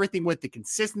couple everything with the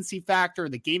consistency factor,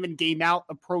 the game in, game out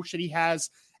approach that he has,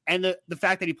 and the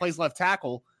fact that he plays left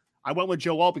tackle, I went with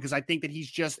Joe Alt because I think that he's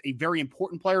just a very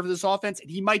important player for this offense, and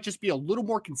he might just be a little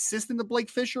more consistent than Blake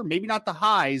Fisher, maybe not the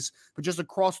highs, but just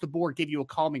across the board give you a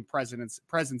calming presence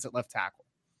at left tackle.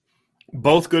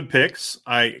 Both good picks.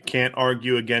 I can't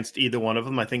argue against either one of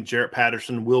them. I think Jarrett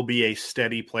Patterson will be a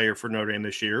steady player for Notre Dame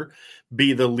this year,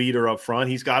 be the leader up front.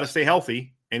 He's got to stay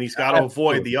healthy, and he's got to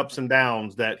avoid the ups and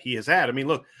downs that he has had. I mean,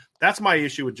 look, that's my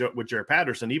issue with Jarrett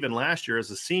Patterson. Even last year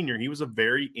as a senior, he was a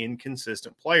very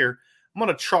inconsistent player. I'm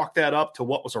going to chalk that up to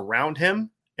what was around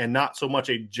him and not so much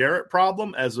a Jarrett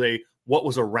problem as a what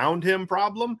was around him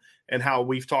problem, and how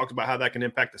we've talked about how that can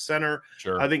impact the center.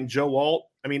 Sure. I think Joe Alt,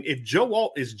 I mean, if Joe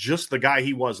Alt is just the guy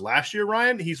he was last year,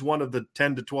 Ryan, he's one of the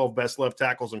 10 to 12 best left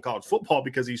tackles in college football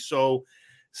because he's so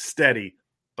steady.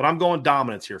 But I'm going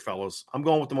dominance here, fellas. I'm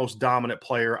going with the most dominant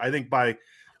player. I think it's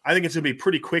going to be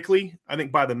pretty quickly. I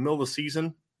think by the middle of the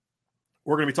season,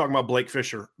 we're going to be talking about Blake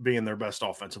Fisher being their best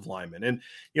offensive lineman. And,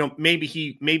 maybe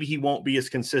he won't be as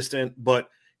consistent, but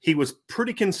he was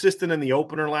pretty consistent in the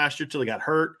opener last year till he got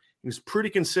hurt. He was pretty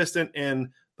consistent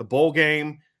in the bowl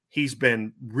game. He's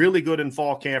been really good in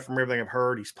fall camp from everything I've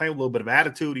heard. He's playing a little bit of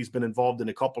attitude. He's been involved in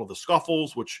a couple of the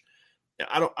scuffles, which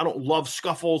I don't love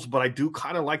scuffles, but I do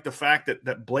kind of like the fact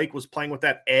that Blake was playing with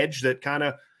that edge that kind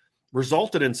of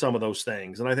resulted in some of those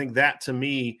things. And I think that, to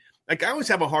me, like, I always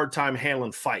have a hard time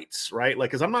handling fights, right? Like,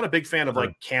 because I'm not a big fan of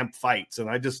like camp fights, and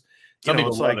I just some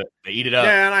people love it. They eat it up.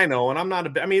 Yeah, and I know, and I'm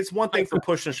not I mean, it's one thing for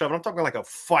pushing and shoving. I'm talking like a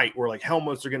fight where like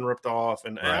helmets are getting ripped off,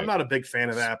 and I'm not a big fan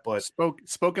of that. But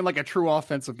spoken like a true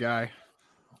offensive guy.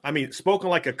 I mean, spoken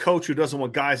like a coach who doesn't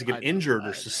want guys to get injured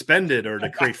or suspended or to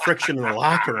create friction in the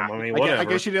locker room. I mean, whatever. I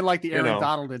guess you didn't like the Aaron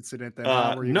Donald incident then.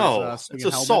 No, it's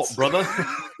assault, brother.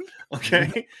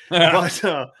 Okay,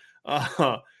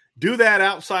 but do that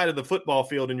outside of the football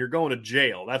field and you're going to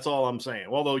jail. That's all I'm saying.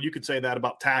 Although you could say that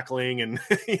about tackling and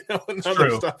and other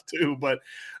stuff too. But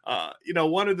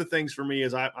one of the things for me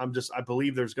is I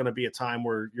believe there's going to be a time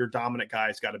where your dominant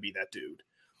guy's got to be that dude.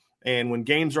 And when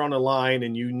games are on the line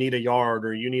and you need a yard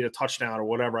or you need a touchdown or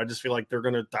whatever, I just feel like they're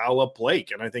going to dial up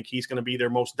Blake. And I think he's going to be their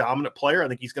most dominant player. I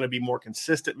think he's going to be more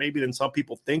consistent maybe than some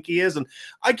people think he is. And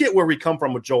I get where we come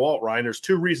from with Joe Alt, Ryan. There's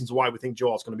two reasons why we think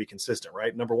Joe Alt's going to be consistent,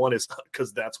 right? Number one is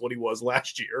because that's what he was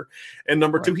last year. And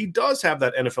number two, he does have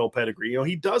that NFL pedigree.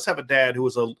 He does have a dad who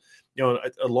was a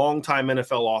longtime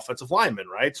NFL offensive lineman,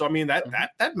 right? So, I mean, that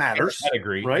matters.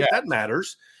 Pedigree, right? Yeah. That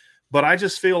matters. But I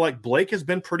just feel like Blake has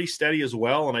been pretty steady as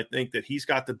well, and I think that he's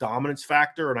got the dominance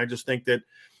factor, and I just think that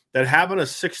having a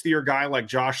sixth-year guy like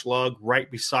Josh Lugg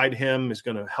right beside him is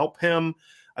going to help him.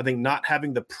 I think not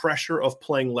having the pressure of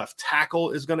playing left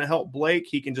tackle is going to help Blake.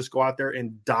 He can just go out there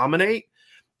and dominate,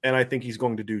 and I think he's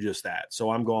going to do just that.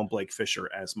 So I'm going Blake Fisher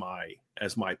as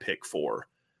my pick for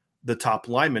the top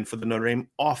lineman for the Notre Dame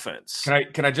offense.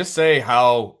 Can I just say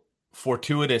how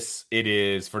fortuitous it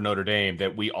is for Notre Dame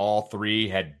that we all three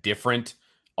had different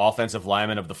offensive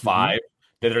linemen of the five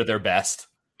that are their best?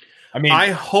 I mean, I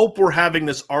hope we're having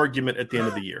this argument at the end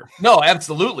of the year. No,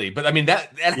 absolutely. But I mean,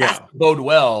 that has to bode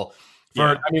well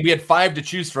for, I mean, we had five to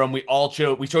choose from. We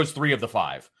chose three of the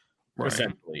five,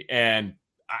 essentially. And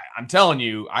I'm telling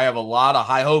you, I have a lot of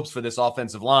high hopes for this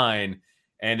offensive line.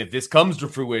 And if this comes to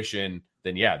fruition,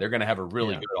 then they're going to have a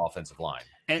really good offensive line.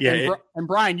 And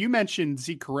Brian, you mentioned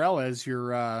Zeke Correll as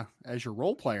your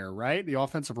role player, right? The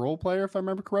offensive role player, if I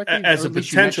remember correctly, as a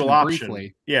potential option.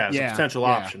 As a potential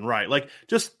option, right? Like,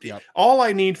 just all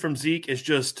I need from Zeke is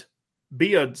just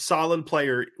be a solid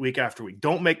player week after week.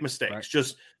 Don't make mistakes. Right.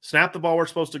 Just snap the ball where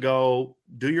it's supposed to go.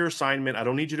 Do your assignment. I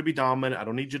don't need you to be dominant. I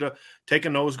don't need you to take a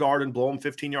nose guard and blow him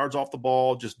 15 yards off the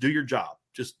ball. Just do your job.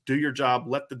 Just do your job.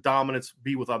 Let the dominance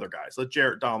be with other guys. Let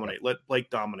Jarrett dominate. Let Blake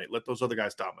dominate. Let those other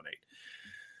guys dominate.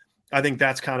 I think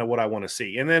that's kind of what I want to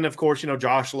see. And then, of course,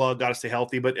 Josh Lugg got to stay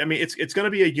healthy. But, I mean, it's going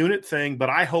to be a unit thing. But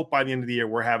I hope by the end of the year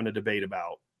we're having a debate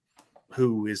about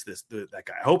who is that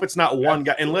guy. I hope it's not one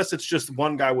guy, unless it's just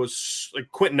one guy was like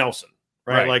Quentin Nelson,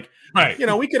 right?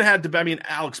 We could have had – I mean,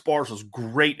 Alex Bars was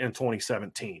great in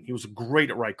 2017. He was great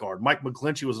at right guard. Mike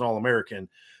McGlinchey was an All-American.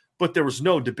 But there was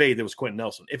no debate that was Quentin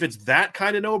Nelson. If it's that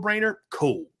kind of no-brainer,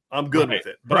 cool. I'm good with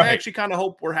it. But I actually kind of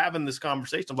hope we're having this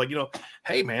conversation. I'm like,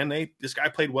 hey, man, this guy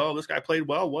played well. This guy played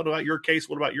well. What about your case?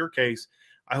 What about your case?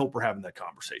 I hope we're having that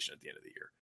conversation at the end of the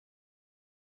year.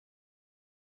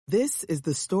 This is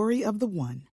the story of the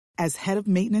one. As head of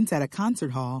maintenance at a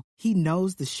concert hall, he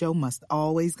knows the show must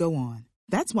always go on.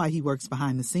 That's why he works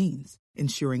behind the scenes,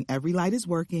 ensuring every light is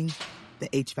working, the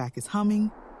HVAC is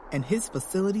humming, and his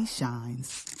facility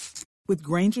shines. With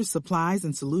Grainger's supplies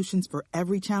and solutions for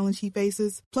every challenge he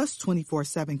faces, plus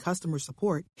 24/7 customer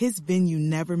support, his venue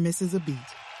never misses a beat.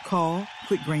 Call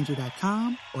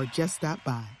quickgrainger.com or just stop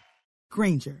by.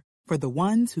 Grainger, for the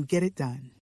ones who get it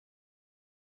done.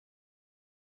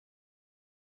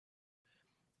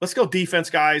 Let's go defense,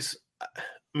 guys. I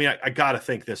mean, I got to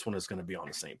think this one is going to be on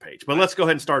the same page. But let's go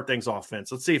ahead and start things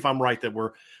offense. Let's see if I'm right that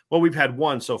we've had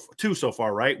two so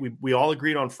far, right? We all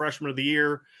agreed on freshman of the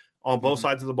year on both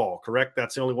sides of the ball, correct?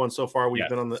 That's the only one so far we've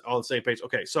been on the same page.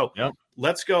 Okay, so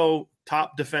let's go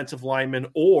top defensive lineman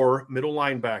or middle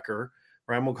linebacker.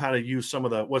 Right, I'm going to kind of use some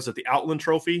of the Outland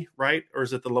Trophy, right? Or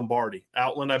is it the Lombardi?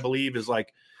 Outland, I believe, is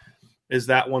like is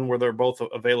that one where they're both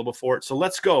available for it. So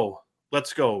let's go,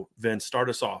 Vince. Start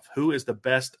us off. Who is the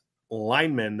best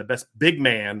lineman, the best big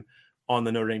man on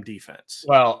the Notre Dame defense?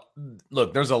 Well,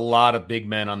 look, there's a lot of big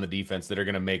men on the defense that are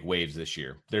going to make waves this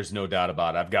year. There's no doubt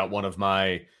about it. I've got one of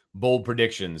my bold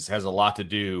predictions has a lot to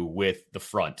do with the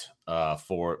front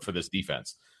for this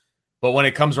defense. But when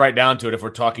it comes right down to it, if we're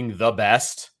talking the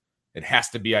best, it has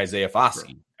to be Isaiah Foskey.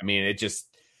 Sure. I mean,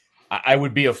 I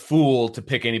would be a fool to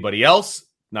pick anybody else.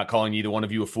 Not calling either one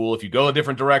of you a fool if you go a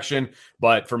different direction.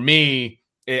 But for me,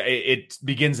 it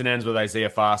begins and ends with Isaiah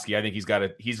Foskey. I think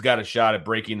he's got a shot at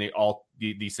breaking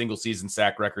the single season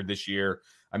sack record this year.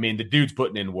 I mean, the dude's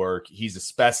putting in work. He's a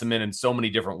specimen in so many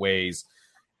different ways.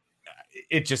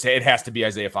 It has to be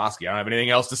Isaiah Foskey. I don't have anything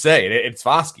else to say. It's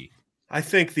Foskey. I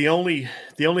think the only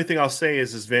thing I'll say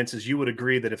is Vince, is you would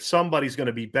agree that if somebody's going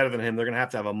to be better than him, they're going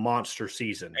to have a monster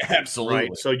season. Absolutely.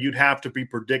 Right? So you'd have to be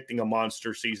predicting a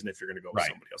monster season if you're going to go with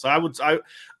somebody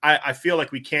else. I feel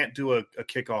like we can't do a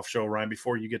kickoff show, Ryan.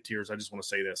 Before you get to yours, I just want to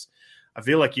say this. I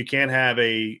feel like you can't have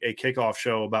a kickoff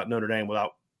show about Notre Dame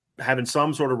without having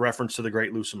some sort of reference to the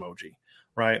great Loose Emoji,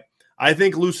 right? I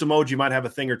think Loose Emoji might have a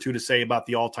thing or two to say about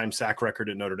the all-time sack record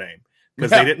at Notre Dame.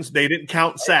 Because they didn't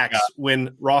count sacks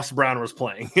when Ross Brown was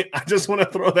playing. I just want to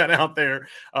throw that out there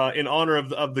in honor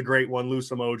of the great one, Loose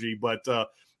Emoji. But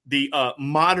the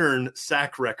modern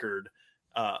sack record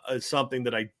is something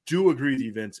that I do agree with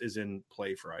you, Vince, is in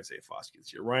play for Isaiah Foskey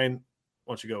this year. Ryan,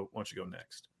 why don't you go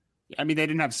next? I mean, they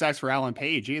didn't have sacks for Alan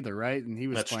Page either, right? And he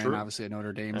was playing obviously at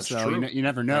Notre Dame. So you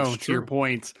never know. To your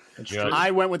point, I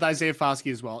went with Isaiah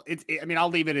Foskey as well. I mean, I'll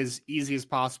leave it as easy as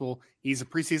possible. He's a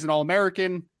preseason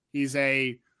All-American. He's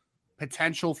a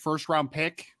potential first-round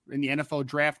pick in the NFL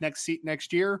draft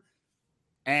next year,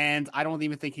 and I don't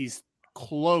even think he's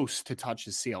close to touch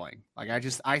his ceiling. Like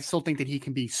I still think that he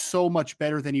can be so much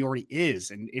better than he already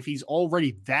is, and if he's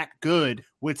already that good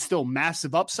with still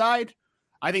massive upside,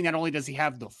 I think not only does he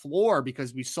have the floor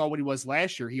because we saw what he was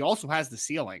last year, he also has the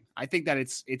ceiling. I think that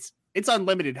it's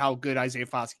unlimited how good Isaiah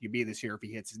Foskey could be this year if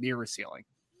he hits near his ceiling.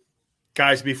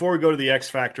 Guys, before we go to the X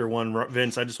Factor one,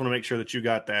 Vince, I just want to make sure that you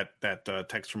got that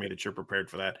text from me, that you're prepared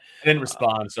for that. I didn't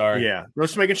respond. Sorry. Yeah,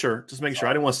 just making sure. I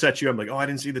didn't want to set you up. I'm like, oh, I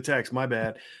didn't see the text. My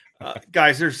bad.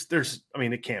 Guys, there's. I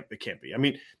mean, it can't be. I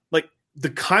mean, like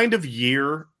the kind of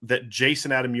year that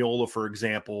Jason Adamiola, for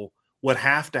example, would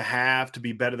have to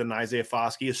be better than Isaiah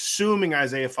Foskey, assuming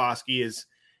Isaiah Foskey is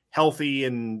healthy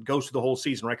and goes through the whole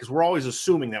season, right? Because we're always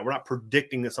assuming that. We're not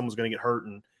predicting that someone's going to get hurt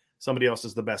and somebody else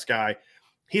is the best guy.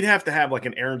 He'd have to have like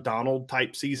an Aaron Donald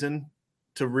type season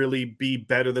to really be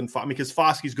better than Foskey, because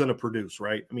Foskey's going to produce,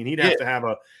 right? I mean, he'd have to have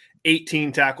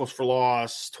 18 tackles for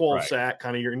loss, 12 sack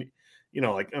kind of year,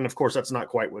 and of course that's not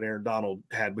quite what Aaron Donald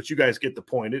had, but you guys get the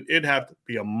point. It'd have to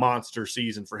be a monster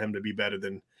season for him to be better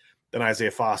than Isaiah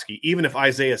Foskey, even if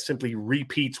Isaiah simply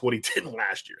repeats what he did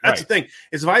last year. That's the thing,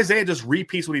 is if Isaiah just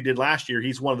repeats what he did last year,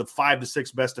 he's one of the 5 to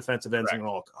 6 best defensive ends in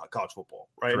all college football,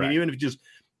 right? Correct. I mean, even if he just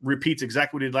repeats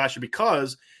exactly what he did last year,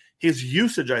 because his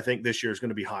usage, I think, this year is going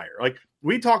to be higher. Like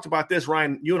we talked about this,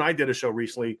 Ryan, you and I did a show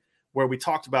recently where we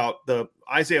talked about the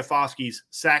Isaiah Foskey's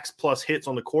sacks plus hits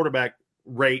on the quarterback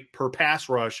rate per pass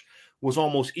rush was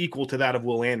almost equal to that of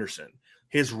Will Anderson.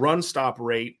 His run stop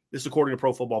rate, this is according to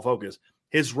Pro Football Focus,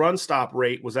 his run stop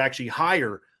rate was actually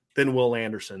higher than Will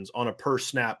Anderson's on a per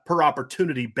snap, per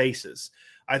opportunity basis.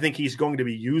 I think he's going to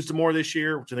be used more this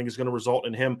year, which I think is going to result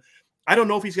in him. I don't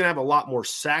know if he's going to have a lot more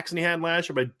sacks than he had last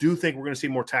year, but I do think we're going to see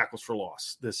more tackles for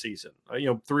loss this season.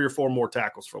 3 or 4 more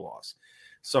tackles for loss.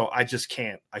 So I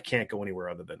can't go anywhere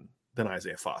other than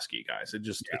Isaiah Foskey, guys.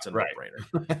 It's a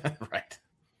no-brainer. Right.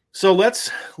 So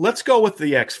let's go with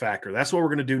the X Factor. That's what we're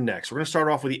going to do next. We're going to start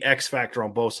off with the X Factor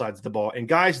on both sides of the ball. And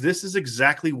guys, this is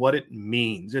exactly what it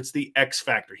means. It's the X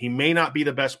Factor. He may not be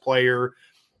the best player.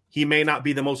 He may not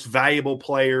be the most valuable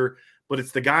player, but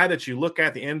it's the guy that you look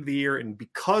at the end of the year, and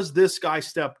because this guy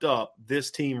stepped up, this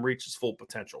team reaches full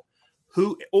potential.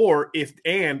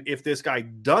 If this guy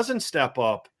doesn't step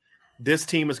up, this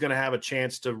team is going to have a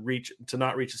chance to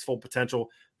not reach its full potential.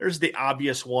 There's the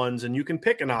obvious ones, and you can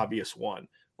pick an obvious one,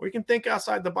 or you can think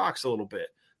outside the box a little bit.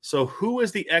 So who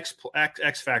is the X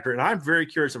Factor? And I'm very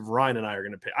curious if Ryan and I are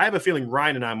going to pick. I have a feeling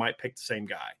Ryan and I might pick the same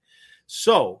guy.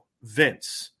 So,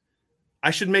 Vince, I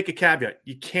should make a caveat.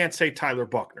 You can't say Tyler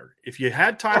Buchner. If you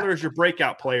had Tyler as your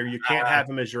breakout player, you can't have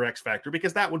him as your X Factor,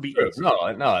 because that would be easy.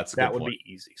 No, that's that would be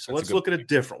easy. So let's look at a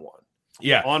different one.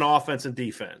 Yeah, on offense and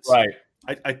defense. Right.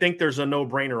 I think there's a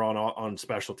no-brainer on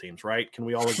special teams, right? Can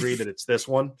we all agree that it's this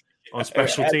one on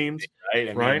special teams?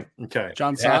 Right? Okay.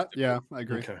 John Sott? Yeah, I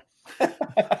agree. Okay.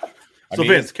 So,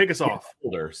 Vince, kick us off.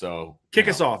 Older, so kick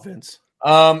us off, Vince.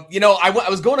 I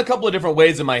was going a couple of different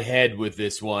ways in my head with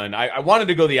this one. I wanted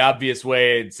to go the obvious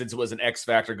way, and since it was an X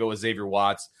factor, go with Xavier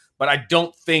Watts. But I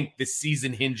don't think the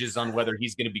season hinges on whether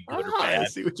he's going to be good or bad. I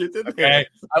see what you did Okay,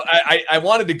 there. I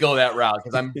wanted to go that route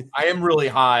because I am really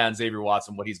high on Xavier Watts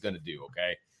and what he's going to do.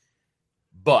 Okay,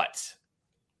 but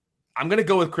I'm going to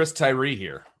go with Chris Tyree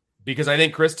here because I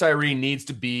think Chris Tyree needs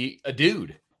to be a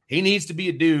dude. He needs to be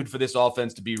a dude for this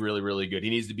offense to be really, really good.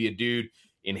 He needs to be a dude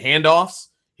in handoffs.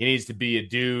 He needs to be a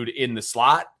dude in the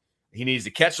slot. He needs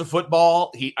to catch the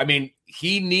football. He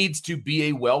needs to be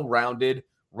a well-rounded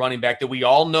running back that we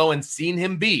all know and seen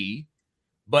him be.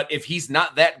 But if he's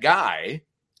not that guy,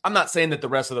 I'm not saying that the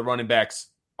rest of the running backs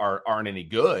aren't any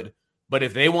good. But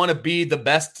if they want to be the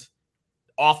best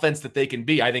offense that they can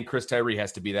be, I think Chris Tyree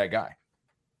has to be that guy.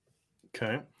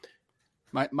 Okay.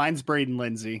 Mine's Braden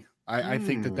Lindsey. I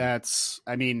think that's,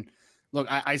 look,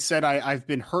 I said I've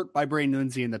been hurt by Braden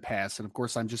Lindsey in the past, and of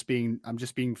course I'm just being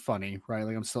funny, right?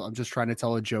 Like I'm just trying to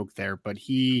tell a joke there. But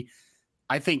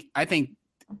I think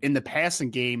in the passing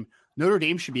game, Notre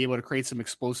Dame should be able to create some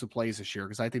explosive plays this year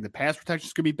because I think the pass protection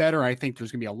is going to be better. I think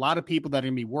there's going to be a lot of people that are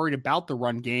going to be worried about the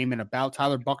run game and about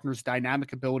Tyler Buchner's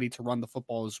dynamic ability to run the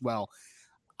football as well.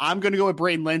 I'm going to go with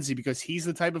Braden Lindsey because he's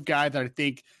the type of guy that I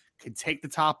think can take the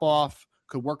top off,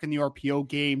 could work in the RPO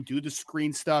game, do the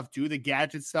screen stuff, do the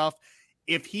gadget stuff.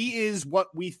 If he is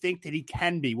what we think that he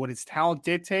can be, what his talent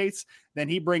dictates, then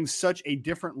he brings such a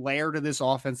different layer to this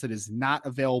offense that is not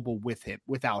available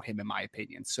without him, in my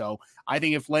opinion. So I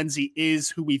think if Lindsey is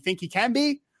who we think he can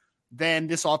be, then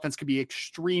this offense could be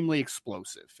extremely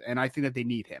explosive. And I think that they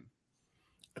need him.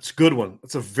 That's a good one.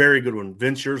 That's a very good one.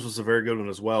 Vince, yours was a very good one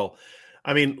as well.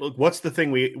 Look, what's the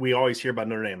thing we always hear about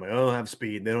Notre Dame? Like, oh, they don't have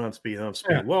speed. They don't have speed. They don't have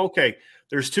speed. Yeah. Well, okay.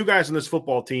 There's two guys on this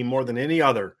football team more than any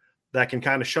other that can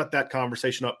kind of shut that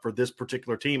conversation up for this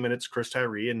particular team, and it's Chris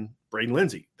Tyree and Braden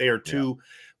Lindsey. They are two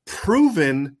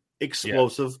proven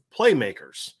explosive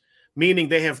playmakers, meaning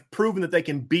they have proven that they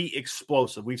can be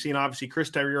explosive. We've seen, obviously, Chris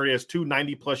Tyree already has 2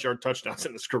 90-plus yard touchdowns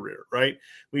in his career, right?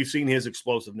 We've seen his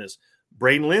explosiveness.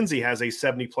 Braden Lindsey has a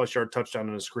 70-plus yard touchdown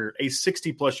in his career, a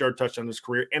 60-plus yard touchdown in his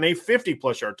career, and a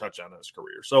 50-plus yard touchdown in his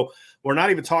career. So we're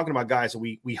not even talking about guys that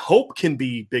we hope can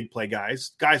be big play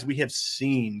guys we have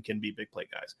seen can be big play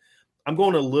guys. I'm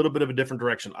going a little bit of a different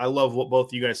direction. I love what both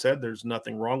of you guys said. There's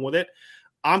nothing wrong with it.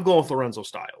 I'm going with Lorenzo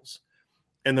Styles.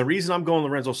 And the reason I'm going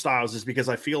Lorenzo Styles is because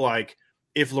I feel like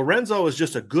if Lorenzo is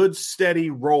just a good, steady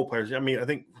role player, I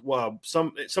think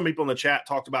some people in the chat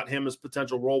talked about him as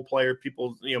potential role player,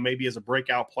 people, maybe as a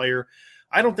breakout player.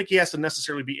 I don't think he has to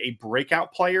necessarily be a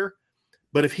breakout player,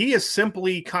 but if he is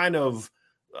simply kind of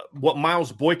what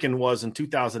Miles Boykin was in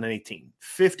 2018,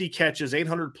 50 catches,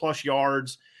 800 plus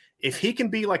yards, if he can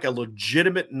be like a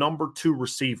legitimate number 2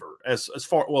 receiver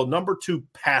number 2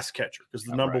 pass catcher, because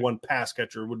the number 1 pass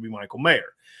catcher would be Michael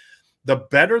Mayer. The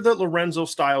better that Lorenzo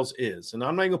Styles is, and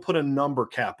I'm not going to put a number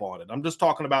cap on it, I'm just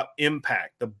talking about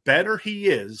impact. The better he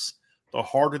is, the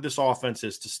harder this offense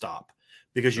is to stop,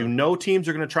 because teams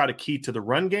are going to try to key to the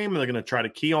run game, and they're going to try to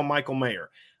key on Michael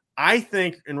Mayer. I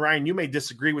think, and Ryan, you may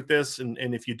disagree with this, and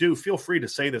if you do, feel free to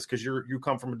say this because you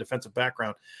come from a defensive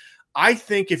background. I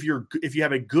think if you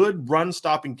have a good run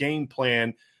stopping game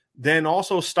plan, then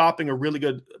also stopping a really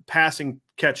good passing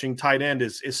catching tight end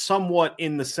is somewhat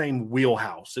in the same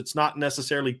wheelhouse. It's not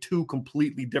necessarily 2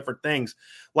 completely different things.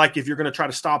 Like if you're going to try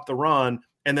to stop the run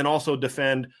and then also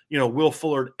defend, Will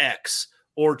Fuller X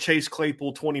or Chase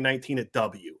Claypool 2019 at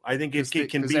W. I think it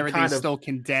can be kind of still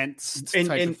condensed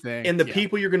type of thing. And the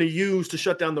people you're going to use to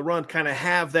shut down the run kind of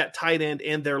have that tight end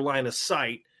in their line of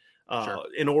sight.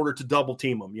 In order to double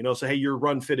team them, so, hey, your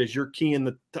run fit is you're keying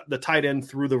the tight end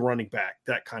through the running back,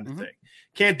 that kind of thing.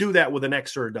 Can't do that with an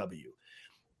X or a W.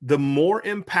 The more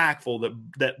impactful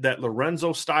that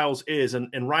Lorenzo Styles is,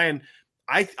 and Ryan,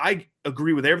 I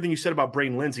agree with everything you said about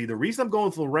Braden Lindsey. The reason I'm going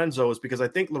with Lorenzo is because I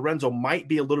think Lorenzo might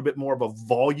be a little bit more of a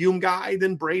volume guy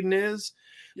than Braden is.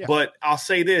 Yeah. But I'll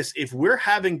say this, if we're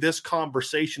having this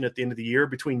conversation at the end of the year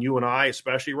between you and I,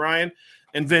 especially Ryan,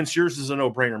 and Vince, yours is a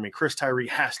no-brainer. Chris Tyree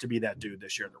has to be that dude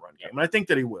this year in the run game. And I think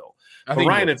that he will. But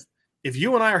Ryan, if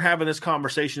you and I are having this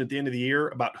conversation at the end of the year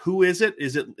about who is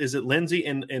it Lindsey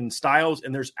and Styles,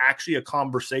 and there's actually a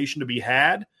conversation to be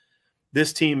had,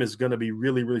 this team is going to be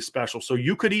really, really special. So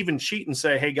you could even cheat and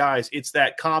say, hey, guys, it's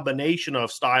that combination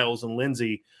of Styles and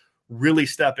Lindsey really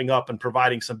stepping up and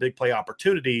providing some big play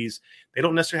opportunities. They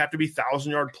don't necessarily have to be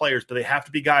 1,000-yard players, but they have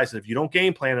to be guys that if you don't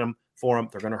game plan them for them,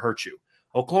 they're going to hurt you.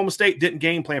 Oklahoma State didn't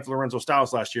game plan for Lorenzo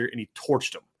Styles last year, and he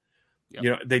torched them.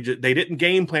 Yep. They didn't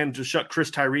game plan to shut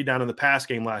Chris Tyree down in the pass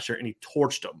game last year, and he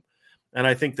torched them. And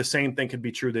I think the same thing could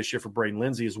be true this year for Braden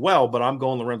Lindsey as well. But I'm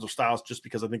going Lorenzo Styles just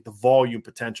because I think the volume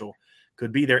potential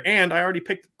could be there. And I already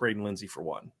picked Braden Lindsey for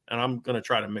one. And I'm going to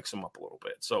try to mix him up a little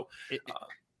bit. So,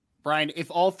 Brian, if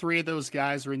all three of those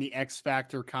guys are in the X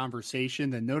Factor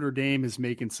conversation, then Notre Dame is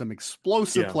making some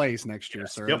explosive plays next year,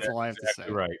 sir. That's all I have to say.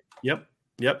 Right. Yep.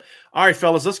 All right,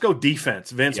 fellas, let's go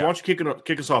defense. Vince, why don't you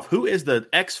kick us off? Who is the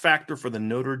X factor for the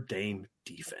Notre Dame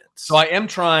defense? So I am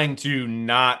trying to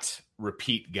not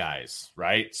repeat guys,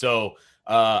 right? So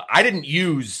I didn't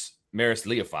use Maris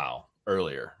Leofau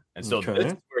earlier. And so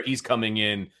this is where he's coming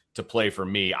in to play for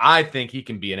me. I think he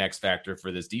can be an X factor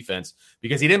for this defense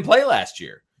because he didn't play last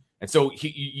year. And so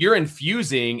you're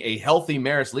infusing a healthy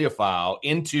Maris Leofau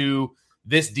into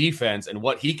this defense and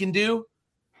what he can do.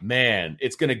 Man,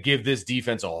 it's going to give this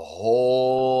defense a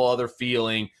whole other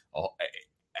feeling.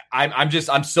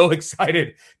 I'm so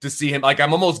excited to see him. Like,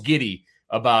 I'm almost giddy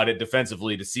about it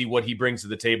defensively to see what he brings to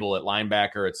the table at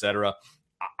linebacker, et cetera.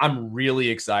 I'm really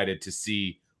excited to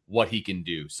see what he can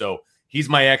do. So he's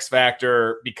my X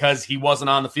factor because he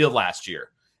wasn't on the field last year.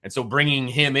 And so bringing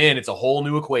him in, it's a whole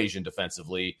new equation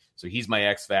defensively. So he's my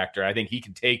X factor. I think he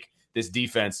can take this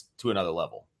defense to another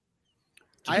level.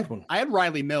 I had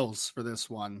Riley Mills for this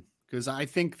one because I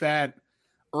think that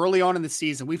early on in the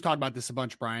season, we've talked about this a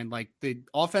bunch, Brian, like the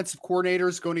offensive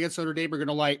coordinators going against Notre Dame are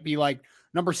going to be like,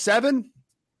 number 7,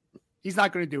 he's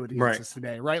not going to do it against us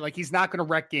today, right? Like he's not going to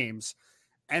wreck games.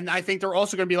 And I think they're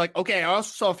also going to be like, okay, I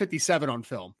also saw 57 on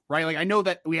film, right? Like I know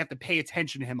that we have to pay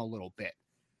attention to him a little bit.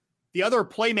 The other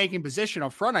playmaking position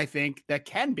up front, I think that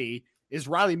can be is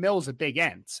Riley Mills at big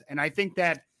ends. And I think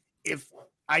that if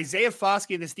Isaiah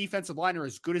Foskey and this defensive line are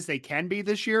as good as they can be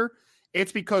this year,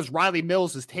 it's because Riley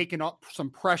Mills has taken up some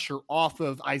pressure off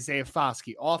of Isaiah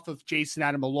Foskey, off of Jason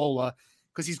Adamalola,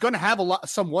 because he's going to have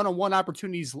some one-on-one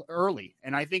opportunities early.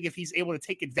 And I think if he's able to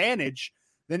take advantage,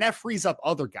 then that frees up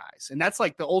other guys. And that's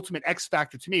like the ultimate X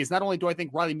factor to me is not only do I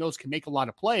think Riley Mills can make a lot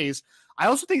of plays, I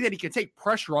also think that he can take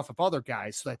pressure off of other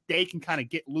guys so that they can kind of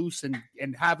get loose and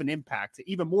have an impact,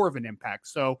 even more of an impact.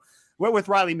 So went with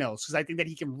Riley Mills because I think that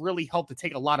he can really help to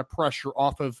take a lot of pressure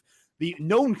off of the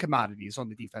known commodities on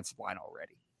the defensive line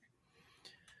already.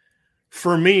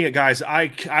 For me, guys,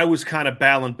 I was kind of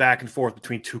battling back and forth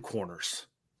between two corners.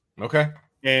 Okay.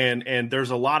 And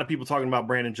there's a lot of people talking about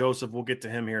Brandon Joseph. We'll get to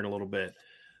him here in a little bit.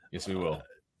 Yes, we will.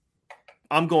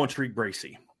 I'm going Tariq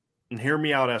Bracy. And hear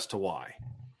me out as to why.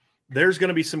 There's going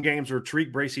to be some games where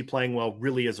Tariq Bracy playing well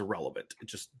really is irrelevant. It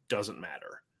just doesn't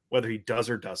matter whether he does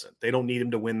or doesn't. They don't need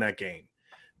him to win that game.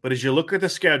 But as you look at the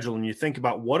schedule and you think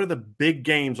about what are the big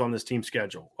games on this team's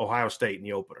schedule, Ohio State in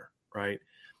the opener, right?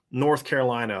 North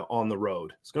Carolina on the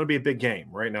road. It's going to be a big game,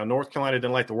 right? Now, North Carolina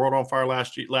didn't light the world on fire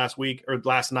last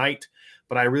night,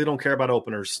 but I really don't care about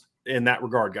openers in that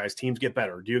regard, guys. Teams get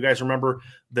better. Do you guys remember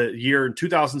the year in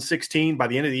 2016? By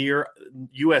the end of the year,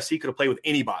 USC could have played with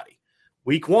anybody.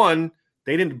 Week 1,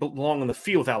 they didn't belong on the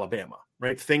field with Alabama,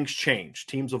 right? Things change.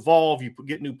 Teams evolve. You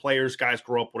get new players. Guys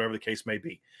grow up, whatever the case may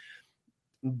be.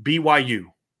 BYU,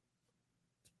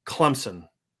 Clemson,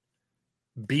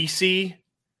 BC,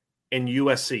 and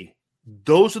USC.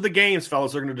 Those are the games,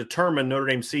 fellas, that are going to determine Notre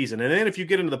Dame's season. And then if you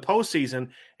get into the postseason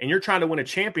and you're trying to win a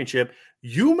championship,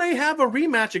 you may have a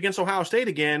rematch against Ohio State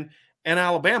again, and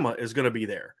Alabama is going to be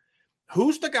there.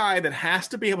 Who's the guy that has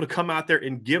to be able to come out there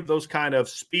and give those kind of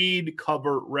speed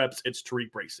cover reps? It's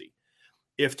Tariq Bracy.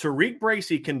 If Tariq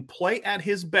Bracy can play at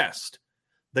his best,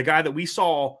 the guy that we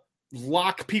saw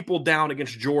lock people down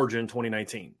against Georgia in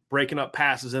 2019, breaking up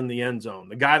passes in the end zone.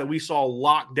 The guy that we saw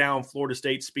lock down Florida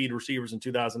State speed receivers in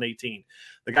 2018.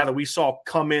 The guy that we saw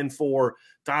come in for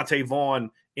Dante Vaughn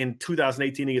in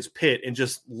 2018 against Pitt and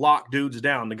just lock dudes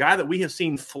down. The guy that we have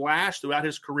seen flash throughout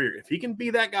his career. If he can be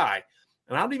that guy,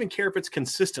 and I don't even care if it's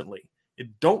consistently.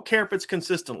 Don't care if it's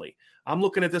consistently. I'm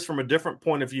looking at this from a different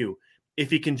point of view. If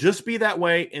he can just be that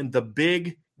way in the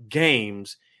big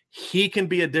games, he can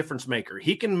be a difference maker.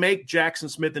 He can make Jackson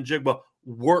Smith and Jigba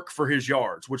work for his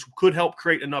yards, which could help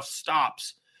create enough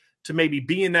stops to maybe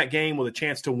be in that game with a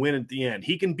chance to win at the end.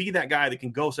 He can be that guy that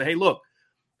can go say, hey, look,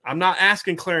 I'm not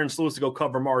asking Clarence Lewis to go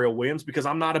cover Mario Williams because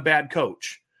I'm not a bad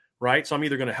coach, right? So I'm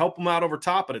either going to help him out over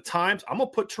top, but at times I'm going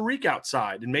to put Tariq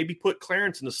outside and maybe put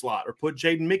Clarence in the slot or put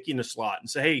Jaden Mickey in the slot and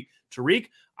say, hey, Tariq,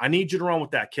 I need you to run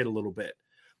with that kid a little bit.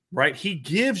 Right? He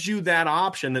gives you that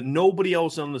option that nobody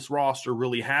else on this roster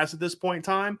really has at this point in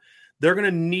time. They're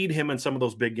going to need him in some of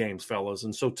those big games, fellas.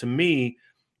 And so to me,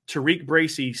 Tariq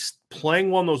Bracy playing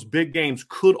one of those big games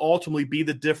could ultimately be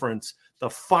the difference, the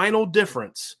final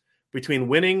difference between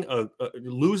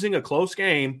losing a close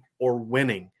game or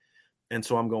winning. And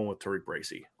so I'm going with Tariq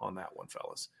Bracy on that one,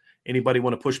 fellas. Anybody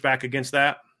want to push back against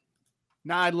that?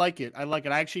 No, I like it. I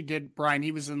actually did. Brian,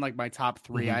 he was in like my top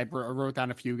 3. I wrote down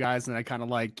a few guys, and I kind of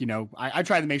like, I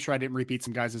tried to make sure I didn't repeat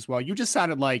some guys as well. You just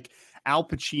sounded like Al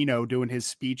Pacino doing his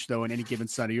speech, though, in Any Given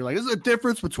Sunday. You're like, there's a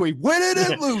difference between winning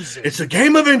and losing. It's a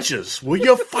game of inches. Will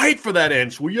you fight for that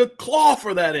inch? Will you claw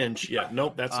for that inch? Yeah,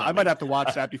 nope, that's not I might have to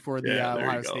watch that before the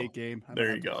Ohio State game.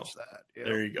 There you go. Yeah.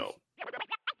 There you go.